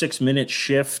Hughes 6-minute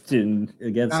shift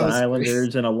against the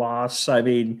Islanders and a loss. I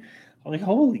mean, I'm like,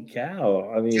 holy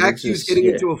cow! I mean, Jack Hughes getting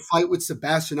into a fight with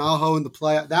Sebastian Aho in the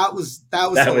playoff. That was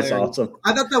hilarious. Awesome.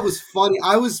 I thought that was funny.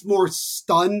 I was more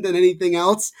stunned than anything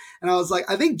else, and I was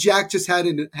like, I think Jack just had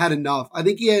enough. I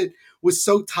think was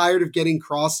so tired of getting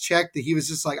cross-checked that he was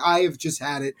just like, I have just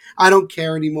had it. I don't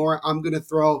care anymore. I'm gonna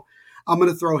throw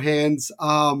hands.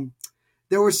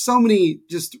 There were so many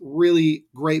just really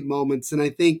great moments, and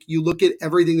I think you look at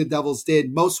everything the Devils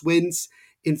did. Most wins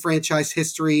in franchise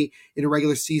history in a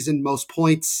regular season, most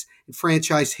points in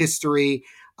franchise history.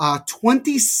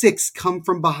 26 come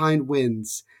from behind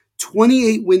wins,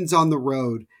 28 wins on the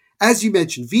road. As you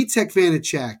mentioned, Vitek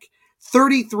Vanacek,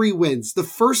 33 wins, the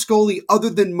first goalie other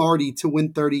than Marty to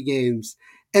win 30 games.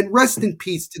 And rest in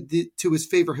peace to his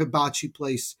favorite hibachi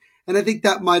place. And I think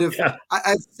that might have,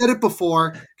 I've said it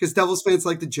before, because Devils fans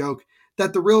like to joke,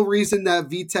 that the real reason that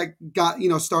Vitek got,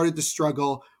 started to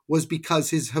struggle was because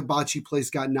his hibachi place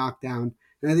got knocked down.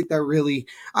 And I think that really,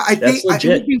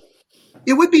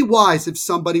 it would be wise if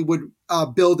somebody would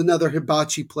build another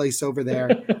hibachi place over there,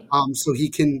 so he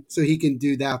can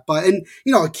do that. But, and,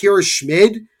 Akira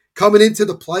Schmid coming into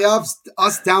the playoffs,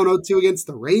 us down 0-2 against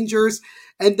the Rangers,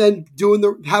 and then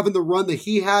having the run that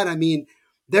he had. I mean,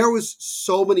 there was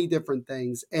so many different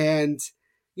things, and,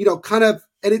 and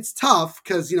it's tough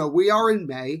because, we are in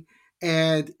May,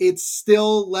 and it's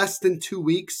still less than 2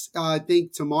 weeks. I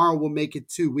think tomorrow will make it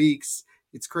 2 weeks.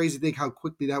 It's crazy to think how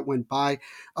quickly that went by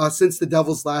since the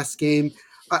Devils' last game.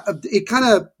 It kind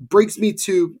of brings me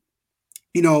to,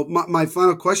 my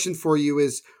final question for you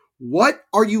is, what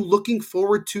are you looking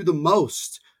forward to the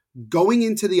most going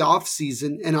into the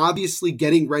offseason and obviously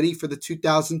getting ready for the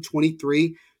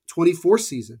 2023-24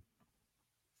 season?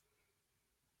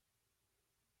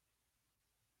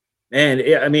 And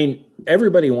I mean,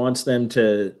 everybody wants them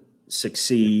to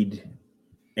succeed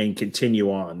and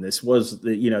continue on. This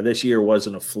year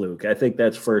wasn't a fluke. I think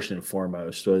that's first and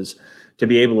foremost, was to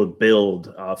be able to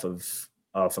build off of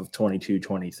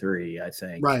 22-23, I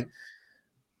think. Right.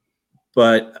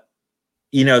 But,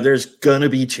 there's going to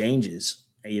be changes,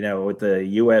 with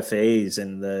the UFAs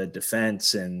and the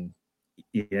defense and,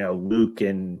 Luke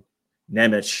and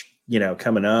Nemec,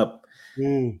 coming up.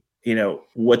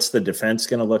 What's the defense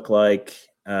going to look like?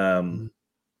 I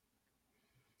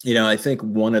think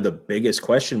one of the biggest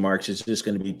question marks is just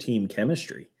going to be team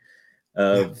chemistry.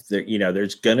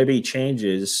 There's going to be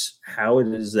changes. How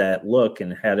does that look,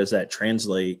 and how does that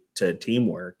translate to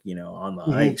teamwork, on the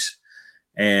ice?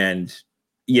 And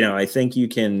I think you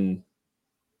can,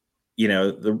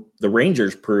 the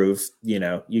Rangers prove,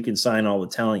 you can sign all the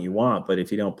talent you want, but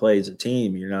if you don't play as a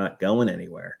team, you're not going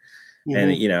anywhere.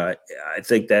 And, I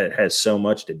think that has so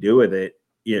much to do with it.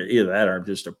 Either that or I'm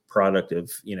just a product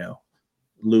of,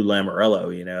 Lou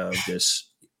Lamoriello, just,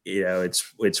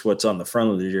 it's what's on the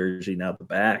front of the jersey, not the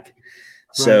back.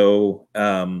 Right. So,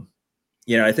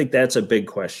 I think that's a big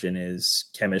question is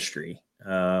chemistry.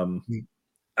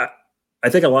 I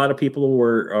think a lot of people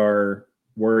are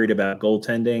worried about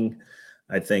goaltending.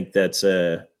 I think that's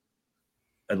a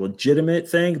legitimate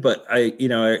thing, but I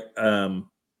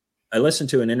listened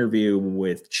to an interview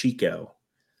with Chico,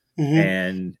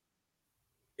 and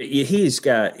he's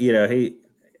got,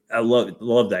 I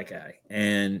love that guy.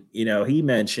 And, he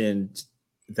mentioned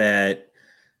that,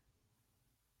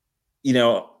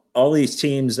 all these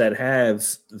teams that have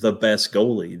the best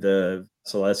goalie, the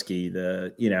Vasilevsky,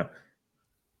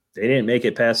 they didn't make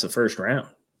it past the first round.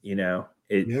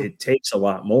 It takes a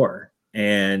lot more.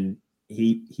 And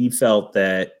he felt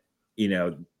that,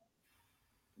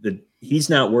 he's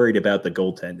not worried about the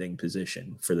goaltending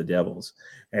position for the Devils.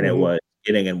 And it was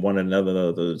getting in one another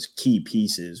of those key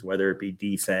pieces, whether it be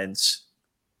defense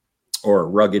or a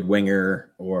rugged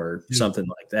winger or something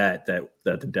like that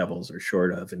the Devils are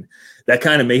short of. And that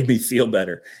kind of made me feel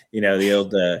better. The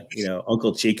old,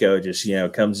 Uncle Chico just,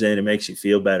 comes in and makes you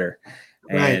feel better.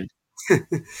 And,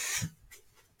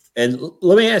 and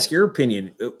let me ask your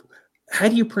opinion. How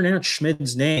do you pronounce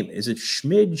Schmid's name? Is it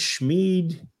Schmid,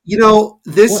 Schmid?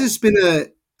 This has been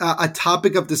a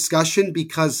topic of discussion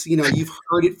because, you've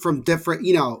heard it from different,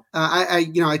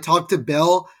 I talked to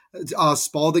Bill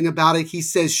Spalding about it. He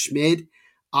says Schmid.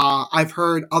 I've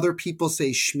heard other people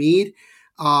say Schmid.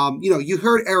 You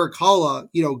heard Eric Holla,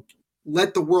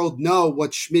 let the world know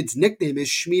what Schmid's nickname is,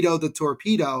 Schmido the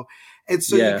Torpedo. And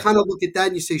so you kind of look at that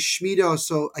and you say Schmido,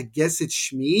 so I guess it's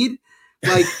Schmid.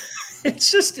 Like,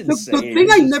 it's just insane. The thing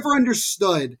I never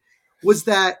understood was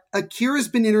that Akira's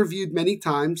been interviewed many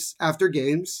times after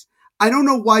games. I don't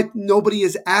know why nobody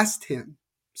has asked him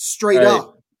straight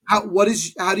up. How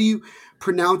do you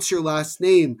pronounce your last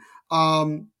name?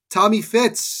 Tommy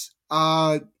Fitz,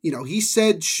 he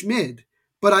said Schmid,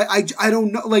 but I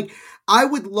don't know. Like, I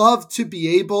would love to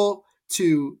be able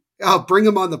to bring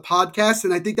him on the podcast,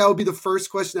 and I think that would be the first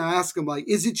question I ask him. Like,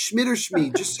 is it Schmid or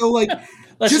Schmid? Just so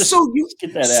you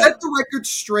set the record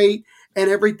straight and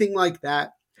everything like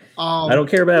that. I don't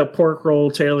care about pork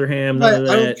roll, Taylor ham, none of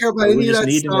that. I don't care about any of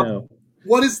that stuff. To know.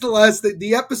 What is the last thing?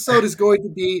 The episode is going to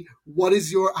be,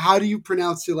 how do you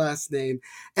pronounce your last name?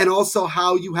 And also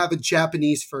how you have a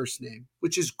Japanese first name,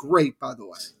 which is great, by the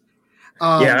way.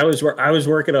 I was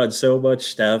working on so much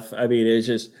stuff. I mean, it's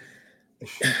just,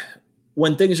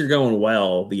 when things are going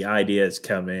well, the ideas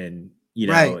come in,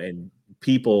 and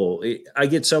people, I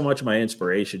get so much of my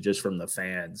inspiration just from the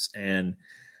fans. And,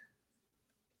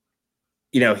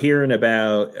 hearing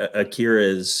about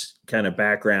Akira's kind of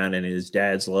background and his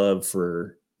dad's love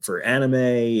for anime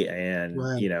and,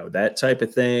 that type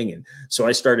of thing. And so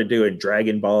I started doing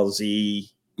Dragon Ball Z,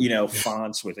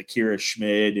 fonts with Akira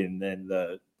Schmid and then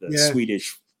the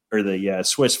Swedish or the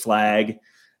Swiss flag.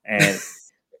 And,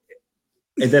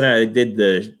 and then I did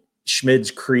the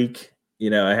Schmid's Creek,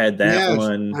 I had that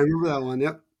one. I remember that one.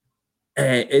 Yep.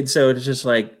 And so it's just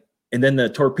like, and then the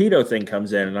torpedo thing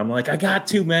comes in and I'm like, I got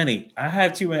too many. I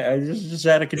have too many. I just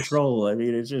out of control. I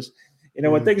mean, it's just,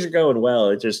 when things are going well,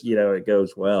 it just, it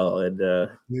goes well. And,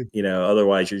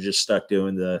 otherwise you're just stuck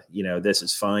doing the, this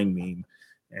is fine meme.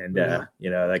 And,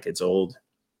 that gets old.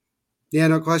 Yeah,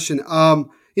 no question.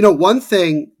 One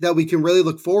thing that we can really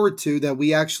look forward to that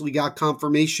we actually got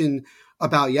confirmation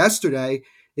about yesterday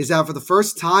is that for the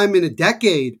first time in a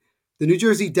decade, the New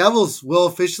Jersey Devils will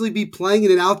officially be playing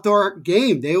in an outdoor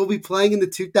game. They will be playing in the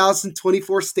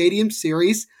 2024 Stadium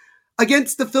Series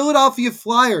against the Philadelphia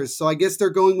Flyers. So I guess they're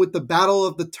going with the Battle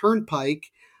of the Turnpike.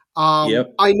 I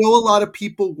know a lot of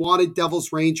people wanted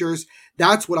Devils Rangers.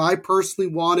 That's what I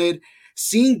personally wanted.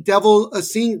 Seeing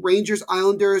Rangers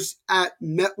Islanders at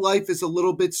MetLife is a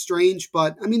little bit strange,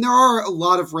 but I mean, there are a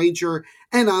lot of Ranger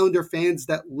and Islander fans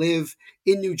that live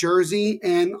in New Jersey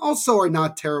and also are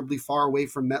not terribly far away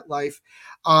from MetLife.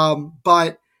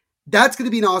 But that's going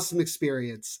to be an awesome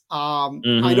experience. I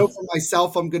know for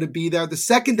myself, I'm going to be there. The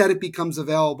second that it becomes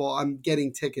available, I'm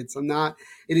getting tickets. It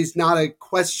is not a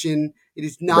question. It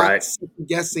is not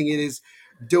guessing. It is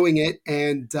doing it.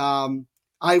 And,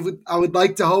 I would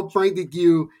like to hope, Frank, that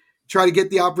you try to get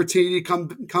the opportunity to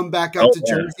come back up to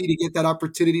Jersey to get that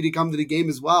opportunity to come to the game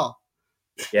as well.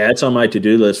 Yeah, it's on my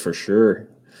to-do list for sure.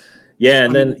 Yeah,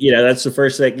 and then that's the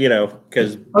first thing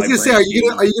because I was gonna say, are you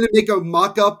gonna make a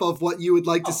mock up of what you would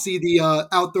like to see the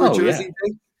outdoor jersey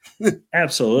thing?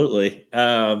 Absolutely.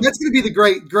 That's gonna be the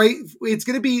great. It's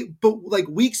gonna be, but like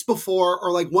weeks before,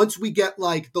 or like once we get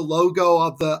like the logo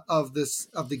of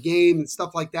the game and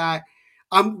stuff like that.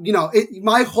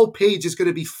 My whole page is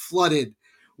gonna be flooded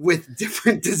with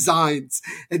different designs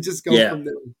and just go from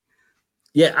there.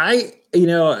 Yeah,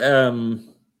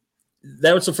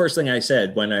 that was the first thing I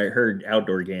said when I heard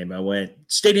outdoor game. I went,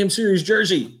 Stadium Series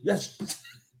jersey, yes.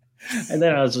 And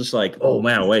then I was just like, oh,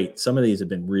 man, wait. Some of these have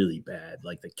been really bad,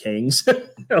 like the Kings.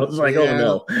 I was like, oh,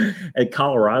 no. And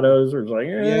Colorado's was like,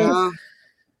 yeah.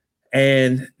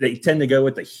 And they tend to go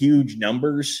with the huge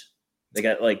numbers. They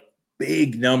got like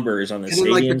big numbers on the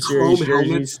Stadium Series jerseys.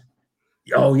 Helmets.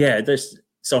 Oh, yeah.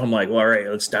 So I'm like, well, all right,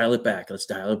 let's dial it back. And,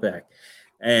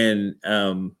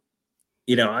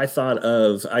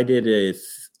 I did it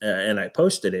and I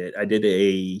posted it. I did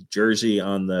a jersey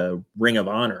on the Ring of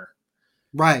Honor.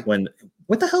 Right.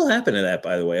 What the hell happened to that,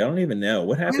 by the way? I don't even know.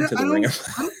 What happened to the Ring of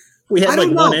Honor? We had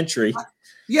like one entry.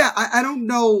 I don't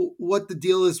know what the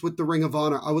deal is with the Ring of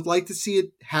Honor. I would like to see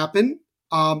it happen.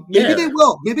 Maybe they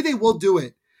will. Maybe they will do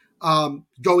it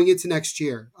going into next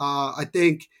year. I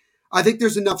think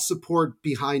there's enough support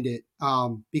behind it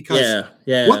because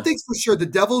one thing's for sure, the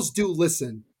Devils do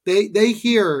listen. They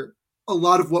hear a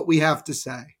lot of what we have to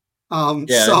say.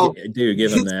 So I do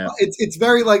give them that. It's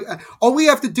very like all we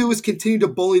have to do is continue to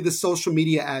bully the social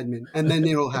media admin, and then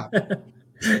it'll happen.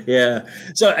 Yeah.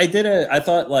 So I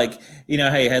thought like, how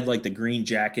you had like the green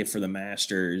jacket for the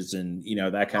Masters and,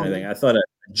 that kind of thing. I thought a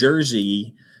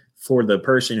jersey for the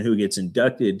person who gets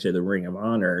inducted to the Ring of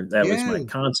Honor, that was my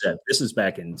concept. This is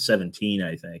back in 2017,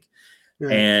 I think.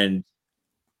 Right. And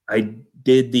I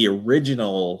did the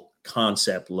original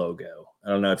concept logo. I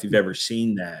don't know if you've ever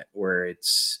seen that, where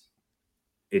it's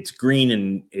green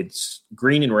and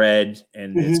red,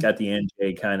 and it's got the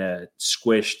NJ kind of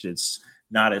squished. It's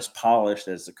not as polished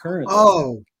as the current logo.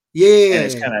 Oh, yeah. And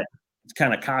it's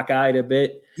kind of cockeyed a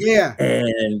bit. Yeah.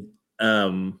 And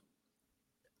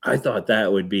I thought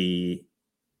that would be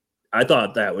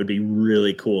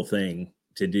really cool thing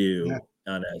to do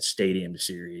on a Stadium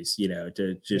Series,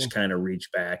 to just kind of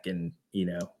reach back and,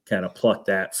 kind of pluck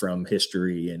that from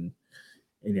history and,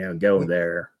 go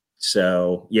there.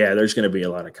 So there's going to be a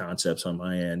lot of concepts on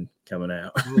my end coming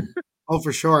out. Oh,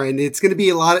 for sure. And it's going to be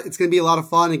a lot of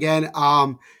fun again.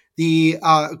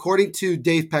 According to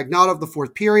Dave Pagnotta of the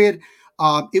Fourth Period,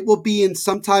 it will be in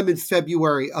sometime in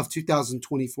February of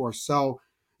 2024. So,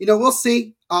 we'll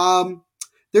see.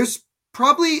 There's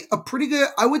probably a pretty good,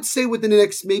 I would say within the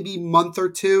next maybe month or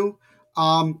two,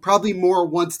 probably more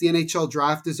once the NHL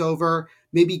draft is over.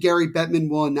 Maybe Gary Bettman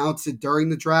will announce it during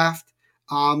the draft.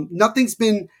 Nothing's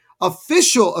been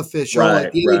official.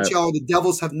 Like the NHL or the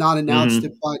Devils have not announced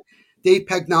it, but Dave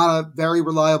Pagnotta, very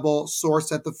reliable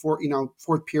source at the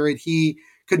Fourth Period, he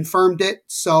confirmed it.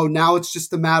 So now it's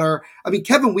just a matter. I mean,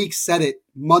 Kevin Weeks said it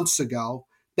months ago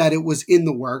that it was in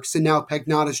the works, and now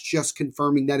Pagnotta's just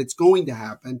confirming that it's going to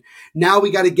happen. Now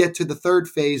we got to get to the third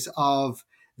phase of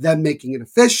them making it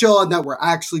official and that we're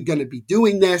actually going to be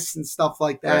doing this and stuff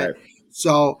like that. Right.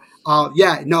 So,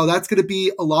 that's going to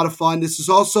be a lot of fun. This is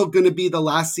also going to be the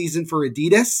last season for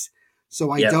Adidas.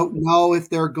 So I don't know if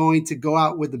they're going to go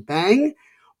out with a bang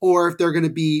or if they're going to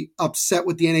be upset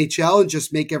with the NHL and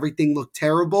just make everything look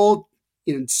terrible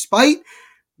in spite.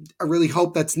 I really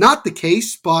hope that's not the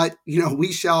case, but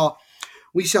we shall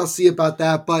see about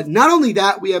that. But not only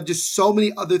that, we have just so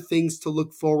many other things to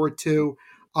look forward to.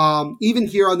 Even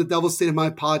here on the Devil's State of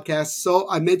Mind podcast. So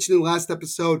I mentioned in the last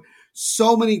episode,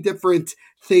 so many different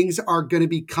things are going to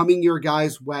be coming your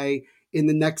guys' way in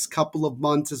the next couple of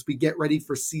months as we get ready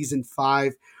for season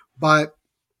 5. But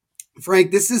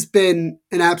Frank, this has been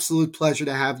an absolute pleasure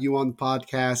to have you on the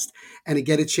podcast and to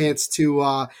get a chance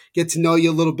to get to know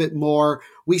you a little bit more.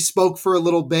 We spoke for a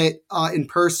little bit in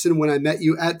person when I met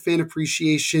you at Fan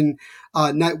Appreciation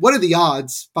Night. What are the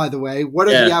odds, by the way? What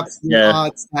are the absolute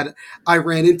odds that I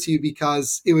ran into you?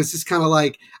 Because it was just kind of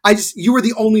like, you were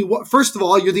the only one. First of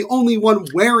all, you're the only one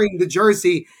wearing the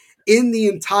jersey in the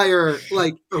entire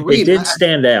arena. It did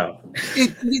stand out.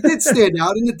 It did stand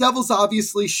out, and the Devils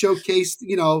obviously showcased,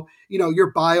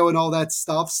 your bio and all that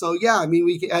stuff. So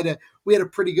we had a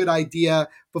pretty good idea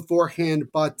beforehand.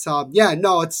 But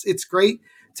it's great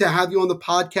to have you on the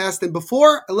podcast. And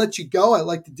before I let you go, I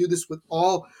like to do this with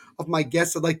all of my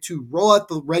guests. I'd like to roll out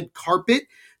the red carpet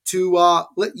to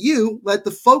let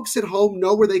the folks at home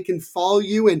know where they can follow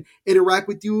you and interact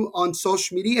with you on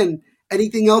social media and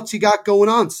anything else you got going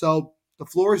on. So the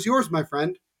floor is yours, my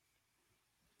friend.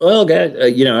 Well, guys,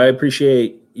 I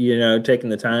appreciate taking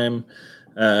the time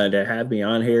to have me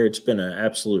on here. It's been an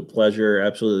absolute pleasure.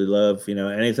 Absolutely love,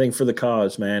 anything for the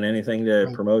cause, man. Anything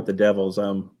to promote the Devils,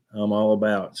 I'm all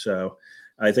about. So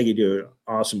I think you do an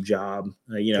awesome job.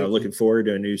 Looking forward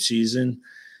to a new season.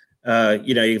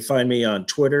 You can find me on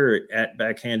Twitter at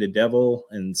Backhanded Devil,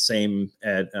 and same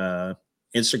at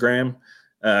Instagram.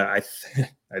 I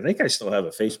think I still have a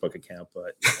Facebook account,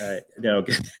 but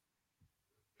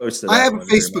most of that I have a one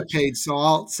very Facebook much. page,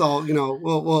 so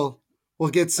we'll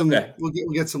get some we'll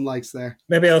get some likes there.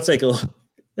 Maybe I'll take a look.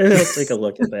 Maybe I'll take a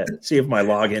look at that. See if my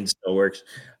login still works.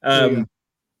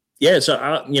 Yeah, so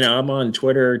I'm on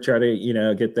Twitter. Try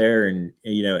to get there and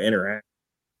interact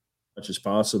as much as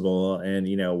possible, and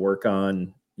work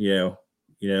on who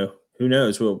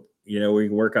knows what we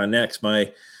can work on next.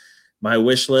 My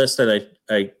wish list that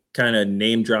I kind of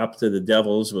name dropped to the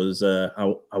Devils was I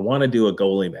want to do a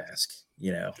goalie mask,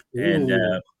 and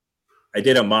I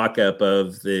did a mock up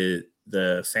of the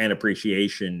fan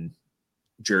appreciation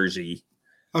jersey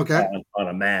on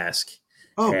a mask.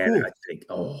 Oh, and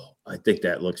cool. I think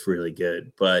that looks really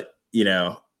good, but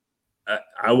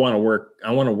I want to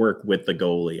work with the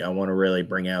goalie. I want to really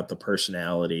bring out the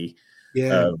personality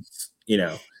of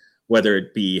whether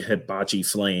it be Hibachi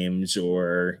Flames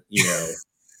or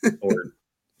or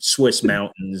Swiss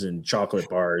mountains and chocolate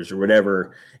bars or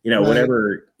whatever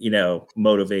whatever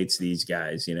motivates these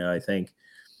guys.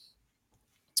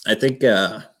 I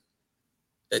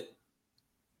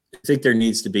think there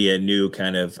needs to be a new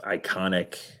kind of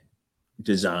iconic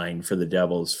design for the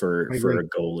Devils for a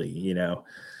goalie.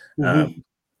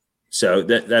 So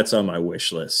that's on my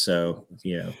wish list. So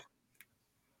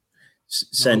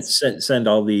send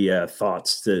all the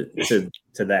thoughts to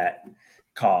that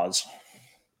cause.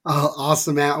 Oh,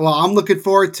 awesome, Matt. Well, I'm looking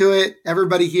forward to it.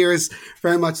 Everybody here is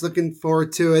very much looking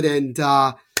forward to it. And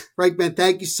Frank, man,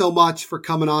 thank you so much for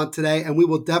coming on today. And we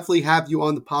will definitely have you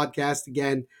on the podcast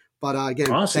again. But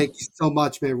again, awesome. Thank you so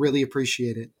much, man. Really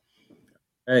appreciate it.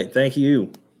 Hey, thank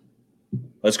you.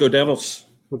 Let's go Devils.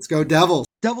 Let's go Devils.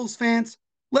 Devils fans,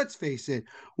 let's face it.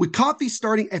 With coffee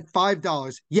starting at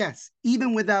 $5, yes,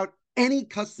 even without any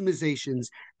customizations,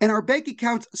 and our bank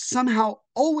accounts somehow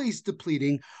always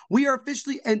depleting, we are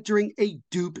officially entering a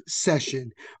dupe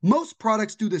session. Most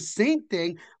products do the same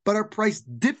thing, but are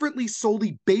priced differently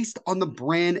solely based on the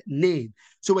brand name.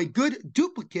 So a good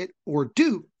duplicate or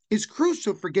dupe is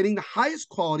crucial for getting the highest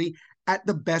quality at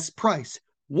the best price.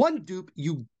 One dupe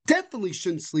you definitely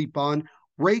shouldn't sleep on: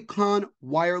 Raycon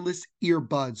wireless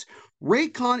earbuds.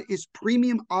 Raycon is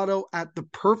premium audio at the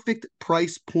perfect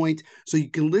price point, so you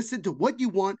can listen to what you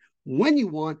want, when you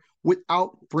want,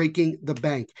 without breaking the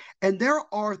bank. And there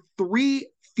are 3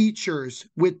 features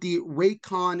with the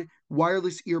Raycon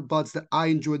wireless earbuds that I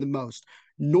enjoy the most: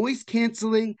 noise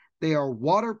canceling, they are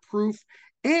waterproof,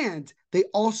 and they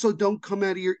also don't come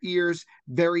out of your ears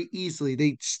very easily.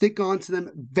 They stick onto them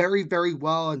very, very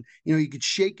well. And, you could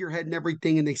shake your head and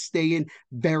everything, and they stay in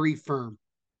very firm.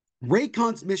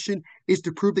 Raycon's mission is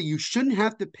to prove that you shouldn't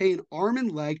have to pay an arm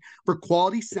and leg for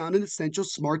quality sound and essential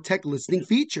smart tech listening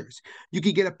features. You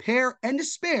can get a pair and a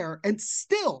spare and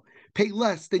still pay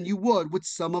less than you would with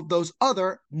some of those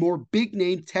other more big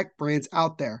name tech brands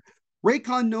out there.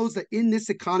 Raycon knows that in this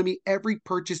economy, every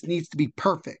purchase needs to be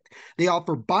perfect. They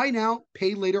offer buy now,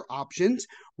 pay later options.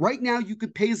 Right now, you can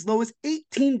pay as low as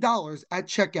 $18 at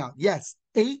checkout. Yes,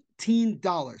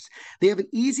 $18. They have an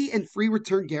easy and free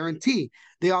return guarantee.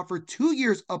 They offer 2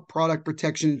 years of product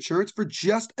protection insurance for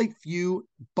just a few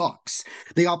bucks.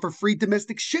 They offer free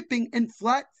domestic shipping and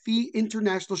flat fee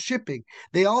international shipping.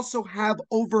 They also have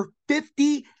over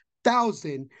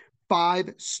 50,000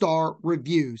 5-star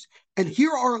reviews. And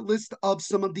here are a list of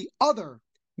some of the other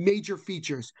major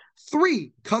features: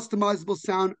 3 customizable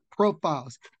sound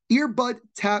profiles, earbud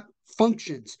tap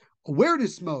functions,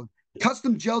 awareness mode,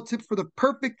 custom gel tips for the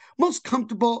perfect, most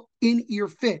comfortable in-ear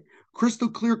fit, crystal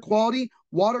clear quality,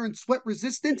 water and sweat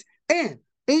resistant, and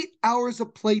 8 hours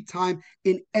of playtime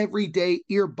in everyday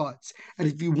earbuds. And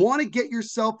if you want to get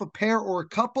yourself a pair or a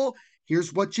couple,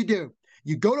 here's what you do.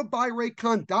 You go to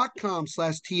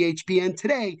buyraycon.com/THPN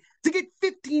today to get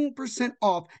 15%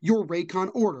 off your Raycon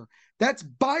order. That's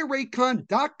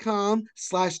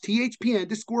buyraycon.com/THPN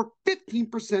to score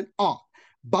 15% off.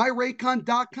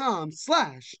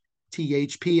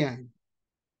 Buyraycon.com/THPN.